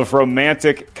of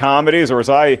romantic comedies, or as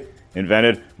I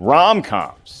invented,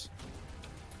 rom-coms.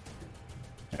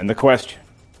 And the question,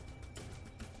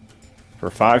 for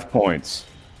 5 points,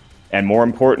 and more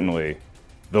importantly,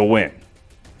 the win.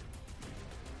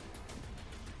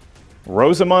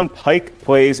 Rosamund Pike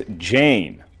plays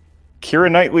Jane,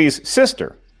 Keira Knightley's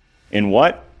sister, in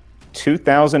what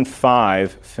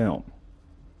 2005 film?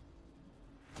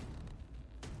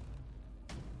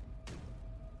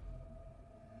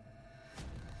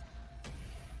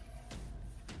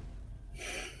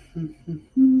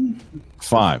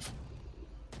 Five.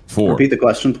 4. Repeat the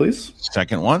question, please.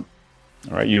 Second one.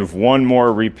 All right, you have one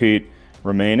more repeat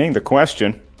remaining. The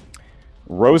question,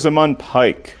 Rosamund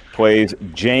Pike plays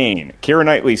Jane, Keira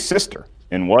Knightley's sister,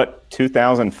 in what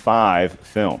 2005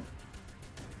 film?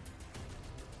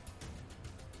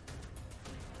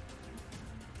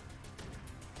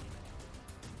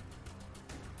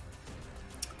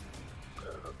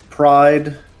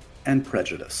 Pride and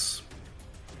Prejudice.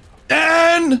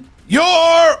 And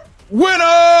your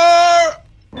winner,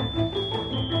 the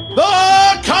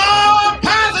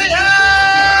Carpathian,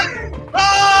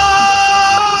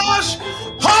 Josh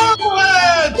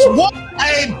Horowitz! What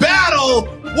a battle!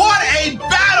 What a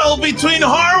battle between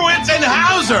Horowitz and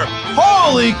Hauser!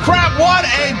 Holy crap, what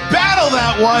a battle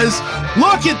that was!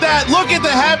 Look at that. Look at the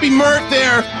happy mirth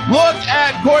there. Look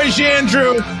at Coy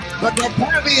Jandreau. The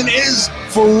Carpathian is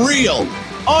for real.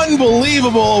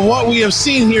 Unbelievable what we have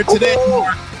seen here today.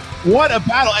 What a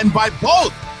battle. And by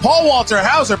both, Paul Walter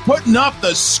Hauser putting up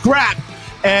the scrap.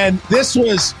 And this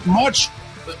was much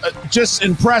just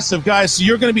impressive, guys. So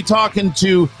you're going to be talking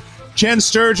to Jen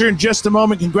Sturger in just a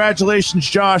moment. Congratulations,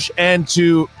 Josh, and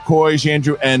to Coy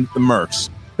Jandreau and the Mercs.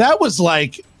 That was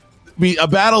like a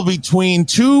battle between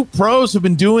two pros who've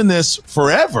been doing this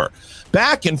forever.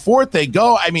 Back and forth they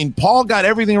go. I mean, Paul got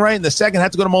everything right in the second,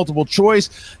 had to go to multiple choice.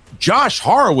 Josh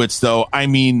Horowitz, though, I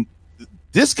mean,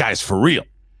 this guy's for real.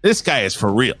 This guy is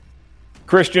for real.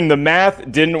 Christian, the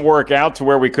math didn't work out to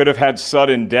where we could have had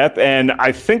sudden death, and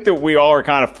I think that we all are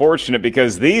kind of fortunate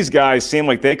because these guys seem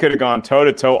like they could have gone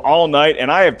toe-to-toe all night,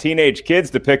 and I have teenage kids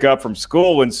to pick up from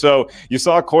school, and so you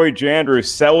saw Coy Jandreau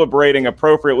celebrating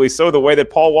appropriately so the way that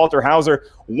Paul Walter Hauser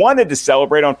wanted to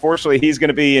celebrate. Unfortunately, he's going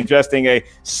to be ingesting a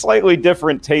slightly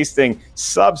different tasting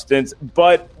substance,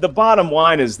 but the bottom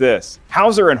line is this.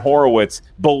 Hauser and Horowitz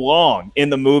belong in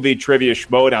the movie Trivia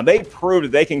Schmoedown. They proved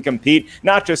that they can compete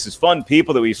not just as fun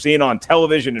people that we've seen on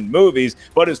television and movies,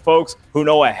 but as folks who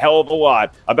know a hell of a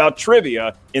lot about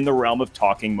trivia in the realm of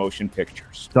talking motion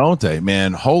pictures. Don't they,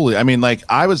 man? Holy, I mean, like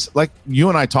you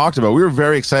and I talked about, we were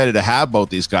very excited to have both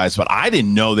these guys, but I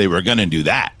didn't know they were going to do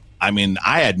that. I mean,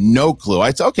 I had no clue.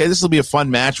 I said, okay, this will be a fun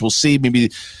match. We'll see.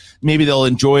 Maybe they'll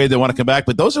enjoy it. They want to come back.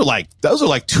 But those are like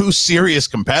two serious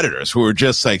competitors who are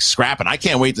just like scrapping. I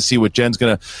can't wait to see what Jen's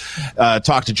going to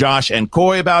talk to Josh and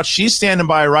Coy about. She's standing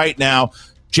by right now.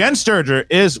 Jen Sturger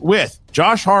is with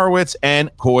Josh Horowitz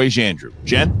and Coy Jandreau.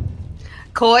 Jen?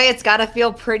 Coy, it's got to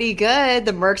feel pretty good.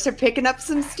 The Mercs are picking up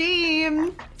some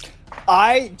steam.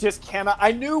 I just cannot.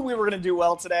 I knew we were going to do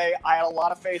well today. I had a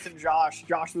lot of faith in Josh.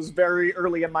 Josh was very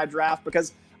early in my draft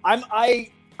because I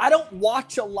don't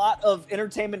watch a lot of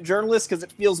entertainment journalists because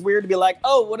it feels weird to be like,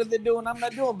 oh, what are they doing? I'm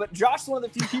not doing. But Josh is one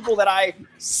of the few people that I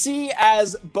see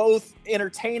as both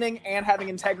entertaining and having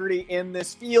integrity in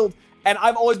this field. And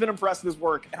I've always been impressed with his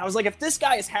work. And I was like, if this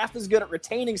guy is half as good at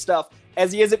retaining stuff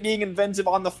as he is at being inventive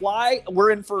on the fly,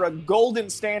 we're in for a golden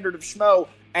standard of schmo.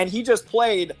 And he just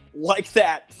played like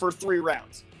that for 3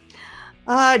 rounds.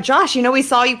 Josh, we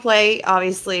saw you play,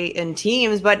 obviously, in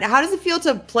teams, but how does it feel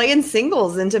to play in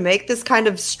singles and to make this kind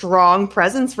of strong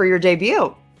presence for your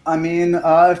debut? I mean,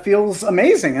 it feels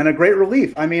amazing and a great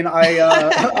relief. I mean,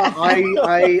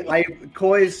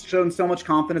 Coy's shown so much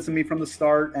confidence in me from the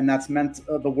start, and that's meant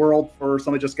the world for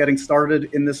somebody just getting started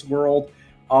in this world.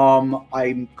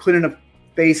 I couldn't have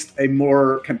faced a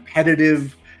more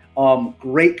competitive,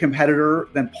 great competitor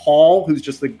than Paul, who's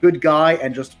just a good guy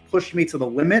and just pushed me to the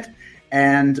limit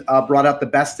and brought out the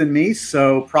best in me.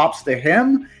 So props to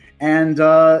him. And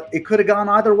it could have gone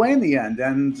either way in the end.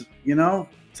 And,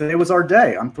 today was our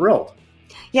day. I'm thrilled.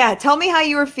 Yeah, tell me how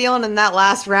you were feeling in that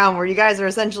last round where you guys are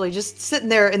essentially just sitting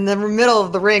there in the middle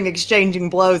of the ring exchanging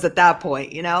blows at that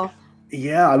point,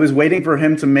 Yeah, I was waiting for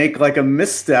him to make like a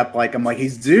misstep. I'm like,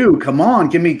 he's due. Come on,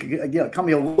 cut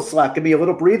me a little slack, give me a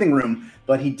little breathing room.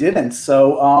 But he didn't.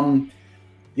 So,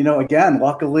 again,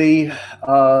 luckily,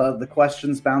 the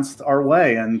questions bounced our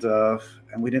way, and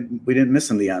we didn't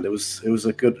miss in the end. It was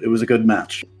a good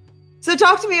match. So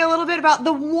talk to me a little bit about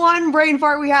the one brain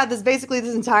fart we had this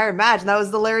entire match, and that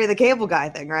was the Larry the Cable Guy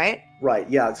thing, right? Right,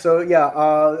 yeah.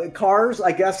 So, cars,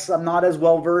 I guess I'm not as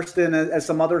well versed in as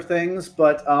some other things,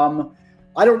 but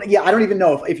I don't even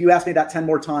know if you asked me that 10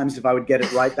 more times if I would get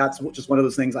it right. That's just one of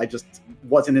those things I just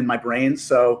wasn't in my brain.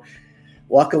 So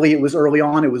luckily it was early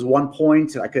on. It was 1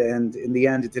 point, and in the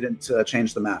end it didn't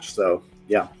change the match. So,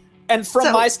 yeah. And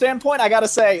from my standpoint, I got to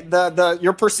say,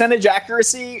 your percentage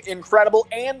accuracy, incredible,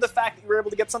 and the fact that you were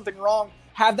able to get something wrong,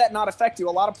 have that not affect you. A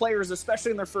lot of players,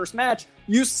 especially in their first match,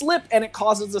 you slip and it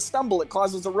causes a stumble. It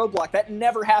causes a roadblock. That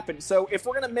never happens. So if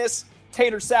we're going to miss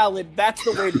tater salad, that's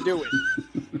the way to do it.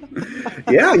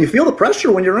 Yeah, you feel the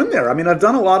pressure when you're in there. I mean, I've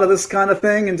done a lot of this kind of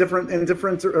thing in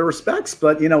different respects,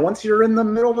 but, once you're in the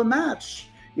middle of a match,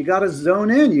 you got to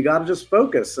zone in. You got to just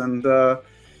focus. And,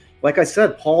 like I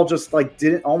said, Paul just like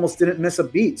almost didn't miss a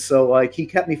beat. So like he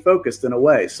kept me focused in a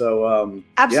way. So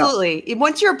absolutely. Yeah.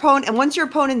 Once your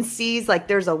opponent sees like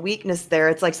there's a weakness there,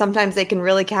 it's like sometimes they can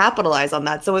really capitalize on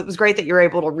that. So it was great that you're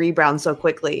able to rebound so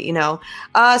quickly, you know.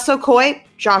 So Coy,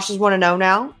 Josh is 1-0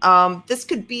 now. This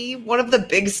could be one of the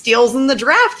big steals in the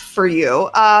draft for you.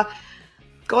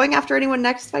 Going after anyone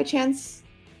next by chance?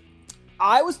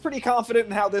 I was pretty confident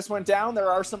in how this went down. There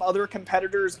are some other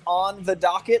competitors on the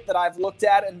docket that I've looked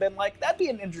at and been like, that'd be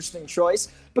an interesting choice,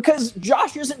 because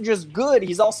Josh isn't just good.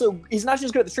 He's not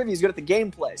just good at the trivia, he's good at the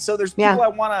gameplay. So there's people I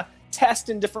want to test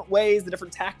in different ways, the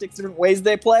different tactics, different ways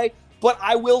they play. But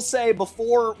I will say,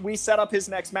 before we set up his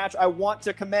next match, I want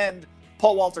to commend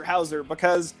Paul Walter Hauser,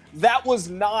 because that was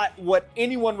not what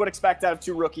anyone would expect out of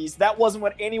two rookies. That wasn't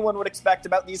what anyone would expect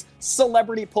about these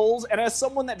celebrity pulls. And as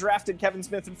someone that drafted Kevin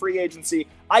Smith in free agency,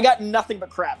 I got nothing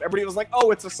but crap. Everybody was like, oh,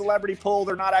 it's a celebrity pull.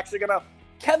 They're not actually going to.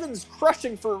 Kevin's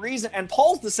crushing for a reason. And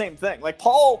Paul's the same thing. Like,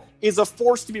 Paul is a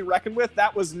force to be reckoned with.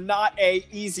 That was not a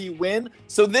easy win.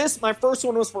 So my first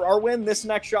one was for our win. This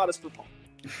next shot is for Paul.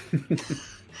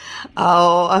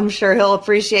 Oh, I'm sure he'll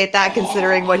appreciate that,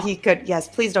 considering what he could. Yes,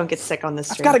 please don't get sick on this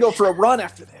stream. I've got to go for a run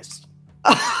after this.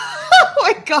 Oh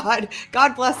my God.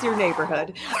 God bless your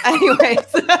neighborhood.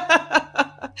 Anyways,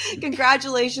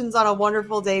 congratulations on a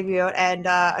wonderful debut and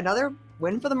another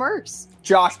win for the Mercs.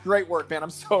 Josh, great work, man.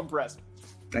 I'm so impressed.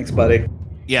 Thanks, buddy.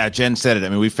 Yeah, Jen said it. I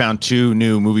mean, we found 2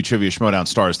 new movie trivia Schmodown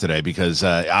stars today, because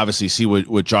obviously see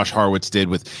what Josh Horowitz did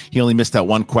with, he only missed that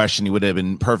one question. He would have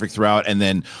been perfect throughout. And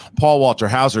then Paul Walter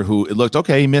Hauser, who it looked,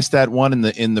 okay, he missed that one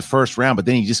in the first round, but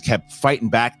then he just kept fighting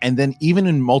back. And then even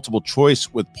in multiple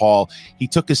choice with Paul, he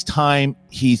took his time,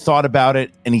 he thought about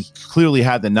it, and he clearly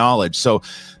had the knowledge. So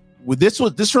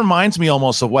this reminds me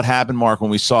almost of what happened, Mark, when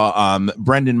we saw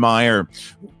Brendan Meyer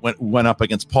went up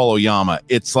against Paul Oyama.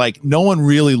 It's like no one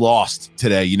really lost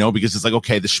today, you know, because it's like,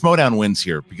 okay, the Schmodown wins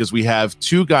here because we have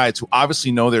 2 guys who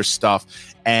obviously know their stuff,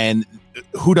 and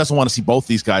who doesn't want to see both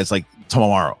these guys like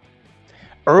tomorrow?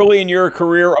 Early in your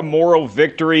career, a moral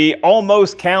victory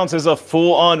almost counts as a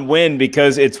full-on win,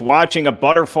 because it's watching a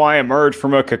butterfly emerge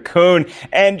from a cocoon.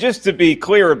 And just to be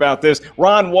clear about this,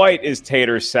 Ron White is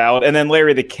Tater Salad, and then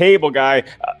Larry the Cable Guy,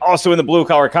 also in the Blue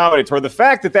Collar Comedy Tour. The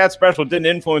fact that special didn't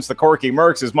influence the Corky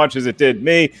Mercs as much as it did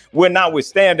me, when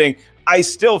notwithstanding, I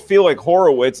still feel like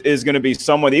Horowitz is going to be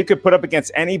someone that you could put up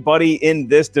against anybody in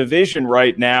this division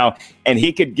right now, and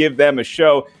he could give them a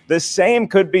show. The same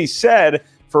could be said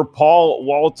for Paul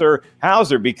Walter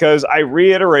Hauser, because I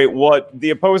reiterate what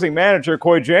the opposing manager,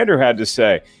 Coy Jandreau, had to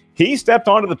say. He stepped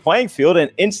onto the playing field and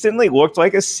instantly looked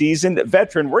like a seasoned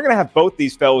veteran. We're going to have both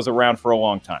these fellows around for a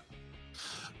long time.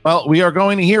 Well, we are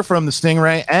going to hear from the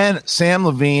Stingray and Sam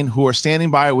Levine, who are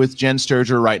standing by with Jen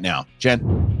Sturger right now.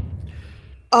 Jen.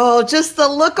 Oh, just the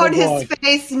look on his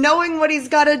face, knowing what he's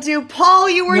got to do. Paul,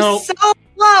 you were so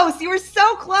close. You were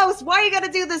so close. Why you got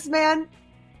to do this, man?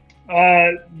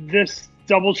 This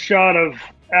double shot of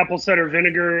apple cider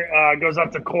vinegar goes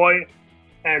out to Coy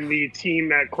and the team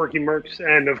at Quirky Mercs,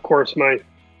 and of course the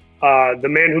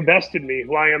man who bested me,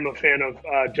 who I am a fan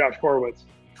of, Josh Horowitz.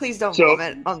 Please don't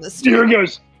comment on this stream. Here it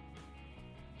goes.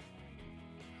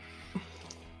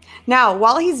 Now,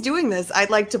 while he's doing this, I'd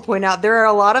like to point out there are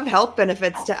a lot of health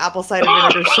benefits to apple cider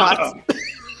vinegar shots.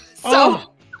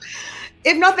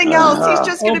 If nothing else, he's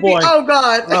just going to be, oh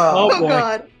God. Oh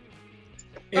God.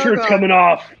 Shirt's coming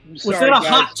off. Was that a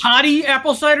hot toddy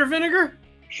apple cider vinegar?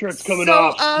 Shirt's coming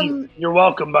off. You're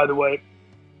welcome, by the way.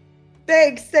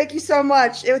 Thanks. Thank you so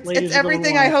much. It's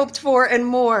everything I hoped for and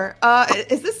more.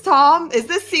 Is this Tom? Is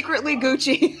this secretly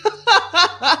Gucci?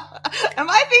 Am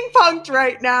I being punked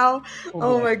right now?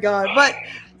 Oh my God. But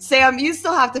Sam, you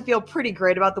still have to feel pretty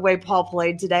great about the way Paul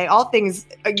played today. All things,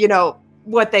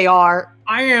 what they are.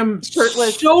 I am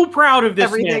shirtless, so proud of this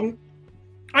everything.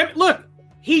 Man. Look,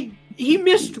 he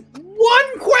missed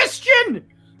one question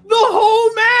the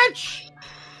whole match.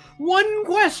 One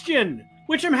question,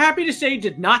 which I'm happy to say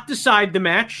did not decide the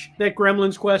match, that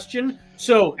Gremlins question.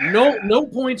 So no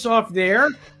points off there.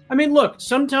 I mean, look,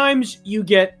 sometimes you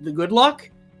get the good luck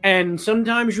and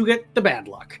sometimes you get the bad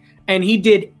luck. And he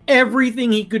did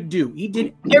everything he could do. He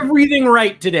did everything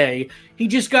right today. He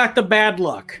just got the bad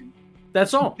luck.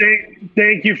 That's all.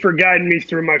 Thank you for guiding me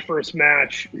through my first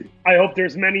match. I hope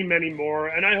there's many, many more.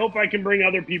 And I hope I can bring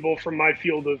other people from my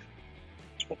field of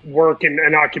work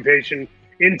and occupation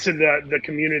into the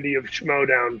community of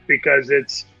Schmodown, because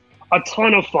it's a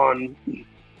ton of fun.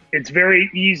 It's very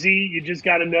easy. You just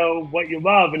got to know what you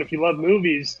love. And if you love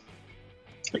movies,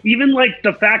 even like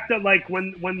the fact that like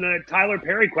when the Tyler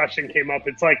Perry question came up,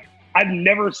 it's like, I've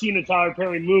never seen a Tyler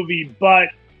Perry movie, but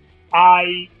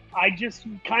I I just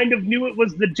kind of knew it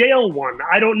was the jail one.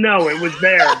 I don't know. It was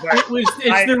there. But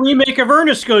it's the remake of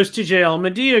Ernest Goes to Jail.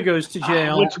 Medea Goes to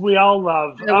Jail. Which we all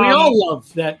love. Yeah, we all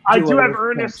love that. I do have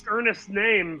Ernest's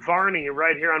name, Varney,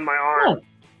 right here on my arm. Oh.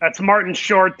 That's Martin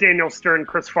Short, Daniel Stern,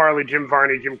 Chris Farley, Jim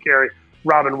Varney, Jim Carrey,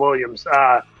 Robin Williams.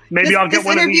 Maybe I'll get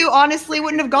one of these. This interview honestly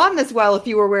wouldn't have gone this well if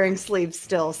you were wearing sleeves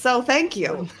still. So thank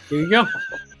you. There you go.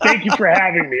 Thank you for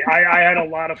having me. I had a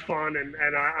lot of fun,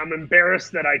 and I'm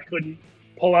embarrassed that I couldn't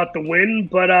pull out the win,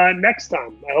 but next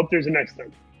time. I hope there's a next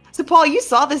time. So, Paul, you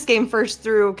saw this game first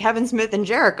through Kevin Smith and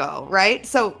Jericho, right?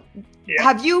 So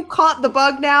have you caught the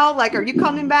bug now? Like, are you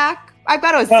coming back? I've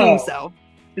got to assume so.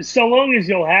 So long as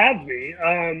you'll have me.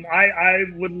 I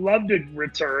would love to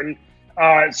return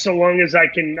so long as I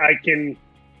can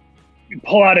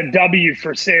pull out a W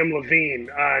for Sam Levine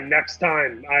next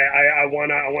time. I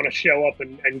want to show up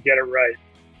and get it right.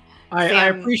 I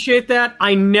appreciate that.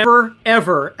 I never,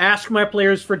 ever ask my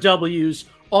players for W's.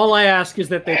 All I ask is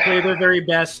that they play their very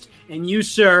best. And you,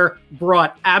 sir,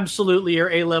 brought absolutely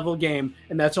your A-level game.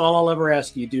 And that's all I'll ever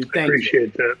ask you, dude. Thank you.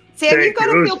 Appreciate that. Sam, you've got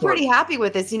to feel pretty happy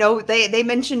with this. You know, they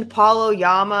mentioned Paul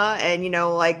Oyama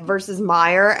and, versus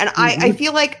Meyer. And I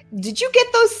feel like, did you get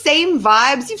those same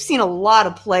vibes? You've seen a lot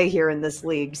of play here in this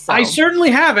league. So. I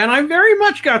certainly have. And I very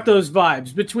much got those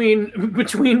vibes between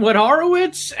what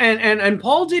Horowitz and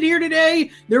Paul did here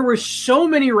today. There were so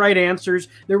many right answers.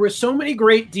 There were so many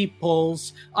great deep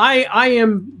pulls. I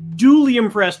am duly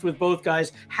impressed with both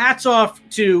guys. Hats off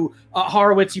to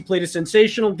Horowitz. He played a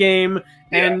sensational game.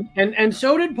 And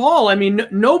so did Paul. I mean,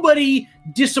 nobody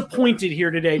disappointed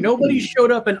here today. Nobody showed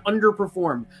up and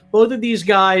underperformed. Both of these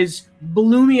guys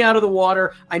blew me out of the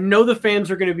water. I know the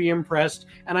fans are going to be impressed,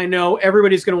 and I know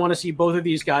everybody's going to want to see both of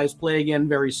these guys play again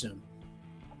very soon.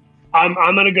 I'm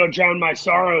going to go drown my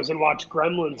sorrows and watch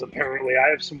Gremlins, apparently. I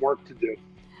have some work to do.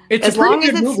 It's a pretty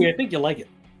good movie. I think you'll like it.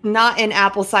 Not in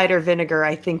apple cider vinegar,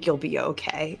 I think you'll be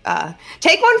okay.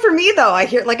 Take one for me, though. I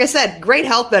hear, like I said, great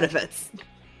health benefits.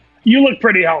 You look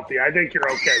pretty healthy. I think you're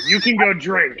okay. You can go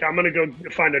drink. I'm going to go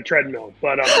find a treadmill,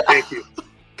 but thank you.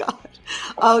 God.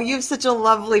 Oh, you have such a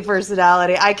lovely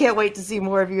personality. I can't wait to see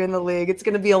more of you in the league. It's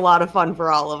going to be a lot of fun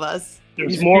for all of us.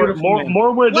 There's more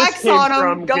where this came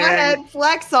from. Go ahead,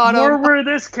 flex on him. More where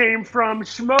this came from.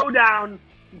 Schmodown.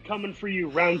 I'm coming for you.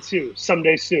 Round 2,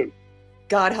 someday soon.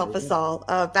 God help us all.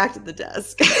 Back to the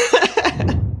desk.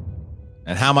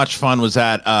 And how much fun was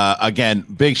that? Again,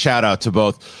 big shout out to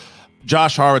both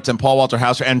Josh Horowitz and Paul Walter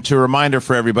Hauser. And to reminder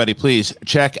for everybody, please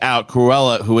check out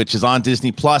Cruella, which is on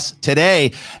Disney Plus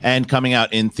today and coming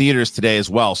out in theaters today as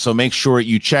well. So make sure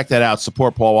you check that out.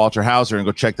 Support Paul Walter Hauser and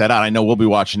go check that out. I know we'll be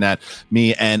watching that.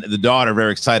 Me and the daughter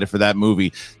very excited for that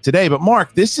movie today. But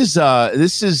Mark, this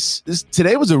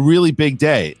today was a really big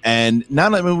day, and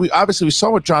we saw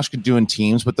what Josh could do in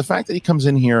teams, but the fact that he comes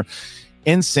in here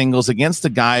in singles against a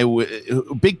guy with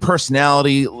big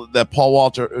personality that Paul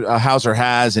Walter Hauser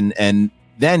has. And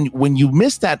then when you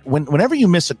miss that, whenever you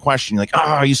miss a question, you're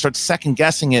like, you start second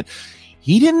guessing it.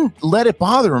 He didn't let it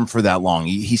bother him for that long.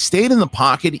 He stayed in the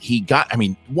pocket.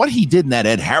 What he did in that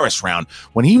Ed Harris round,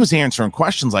 when he was answering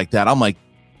questions like that, I'm like,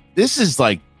 this is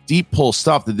like deep pull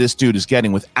stuff that this dude is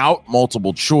getting without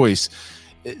multiple choice.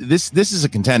 This is a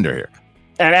contender here.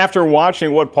 And after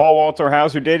watching what Paul Walter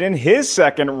Hauser did in his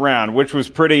second round, which was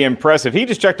pretty impressive, he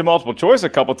just checked a multiple choice a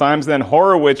couple times. Then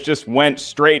Horowitz just went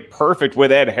straight perfect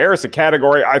with Ed Harris, a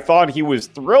category I thought he was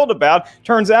thrilled about.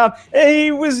 Turns out he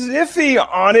was iffy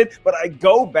on it. But I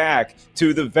go back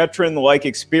to the veteran-like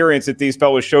experience that these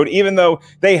fellows showed, even though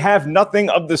they have nothing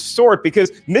of the sort,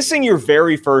 because missing your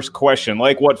very first question,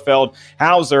 like what felled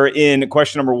Hauser in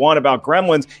question number 1 about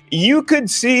Gremlins, you could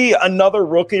see another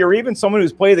rookie or even someone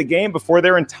who's played the game before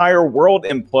their entire world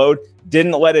implode,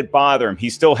 didn't let it bother him. He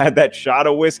still had that shot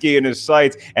of whiskey in his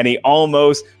sights, and he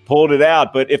almost pulled it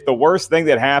out. But if the worst thing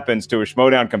that happens to a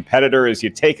Schmodown competitor is you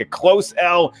take a close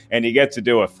L and you get to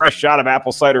do a fresh shot of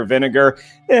apple cider vinegar,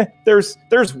 there's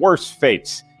worse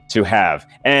fates to have.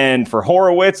 And for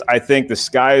Horowitz, I think the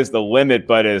sky is the limit,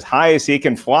 but as high as he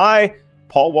can fly,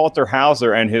 Paul Walter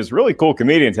Hauser and his really cool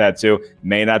comedian tattoo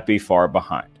may not be far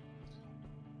behind.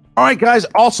 All right, guys.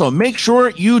 Also, make sure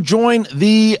you join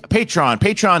the Patreon,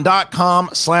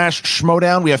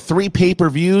 patreon.com/Schmodown. We have 3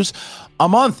 pay-per-views a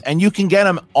month, and you can get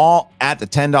them all at the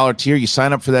 $10 tier. You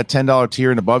sign up for that $10 tier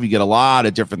and above, you get a lot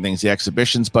of different things, the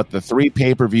exhibitions, but the 3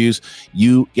 pay-per-views,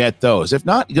 you get those. If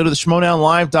not, you go to the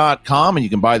schmodownlive.com and you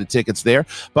can buy the tickets there.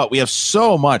 But we have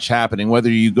so much happening, whether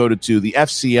you go to the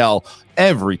FCL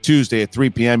every Tuesday at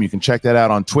 3 p.m. You can check that out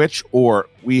on Twitch, or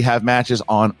we have matches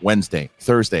on Wednesday,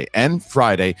 Thursday, and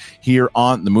Friday here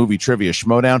on the Movie Trivia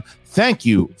Schmodown. Thank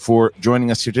you for joining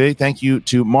us here today. Thank you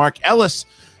to Mark Ellis,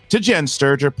 to Jen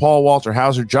Sturger, Paul Walter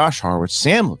Hauser, Josh Harwood,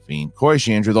 Sam Levine, Coy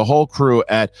Chandra, the whole crew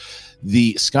at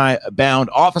the Skybound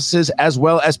offices, as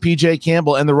well as PJ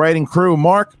Campbell and the writing crew.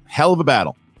 Mark, hell of a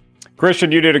battle.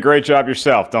 Christian, you did a great job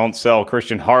yourself. Don't sell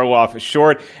Christian Harloff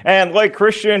short. And like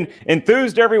Christian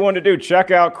enthused everyone to do,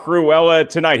 check out Cruella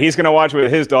tonight. He's going to watch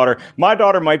with his daughter. My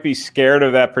daughter might be scared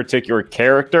of that particular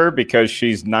character because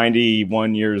she's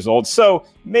 91 years old. So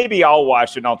maybe I'll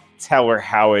watch it and I'll tell her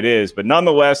how it is. But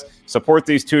nonetheless, support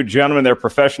these two gentlemen, their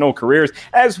professional careers,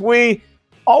 as we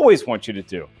always want you to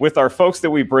do with our folks that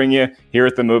we bring you here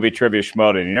at the Movie Trivia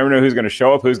Schmoedown. You never know who's going to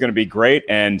show up, who's going to be great.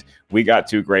 And we got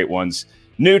two great ones.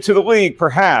 New to the league,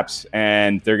 perhaps,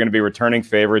 and they're going to be returning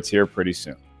favorites here pretty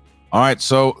soon. All right,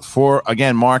 so for,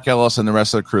 again, Mark Ellis and the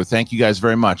rest of the crew, thank you guys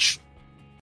very much.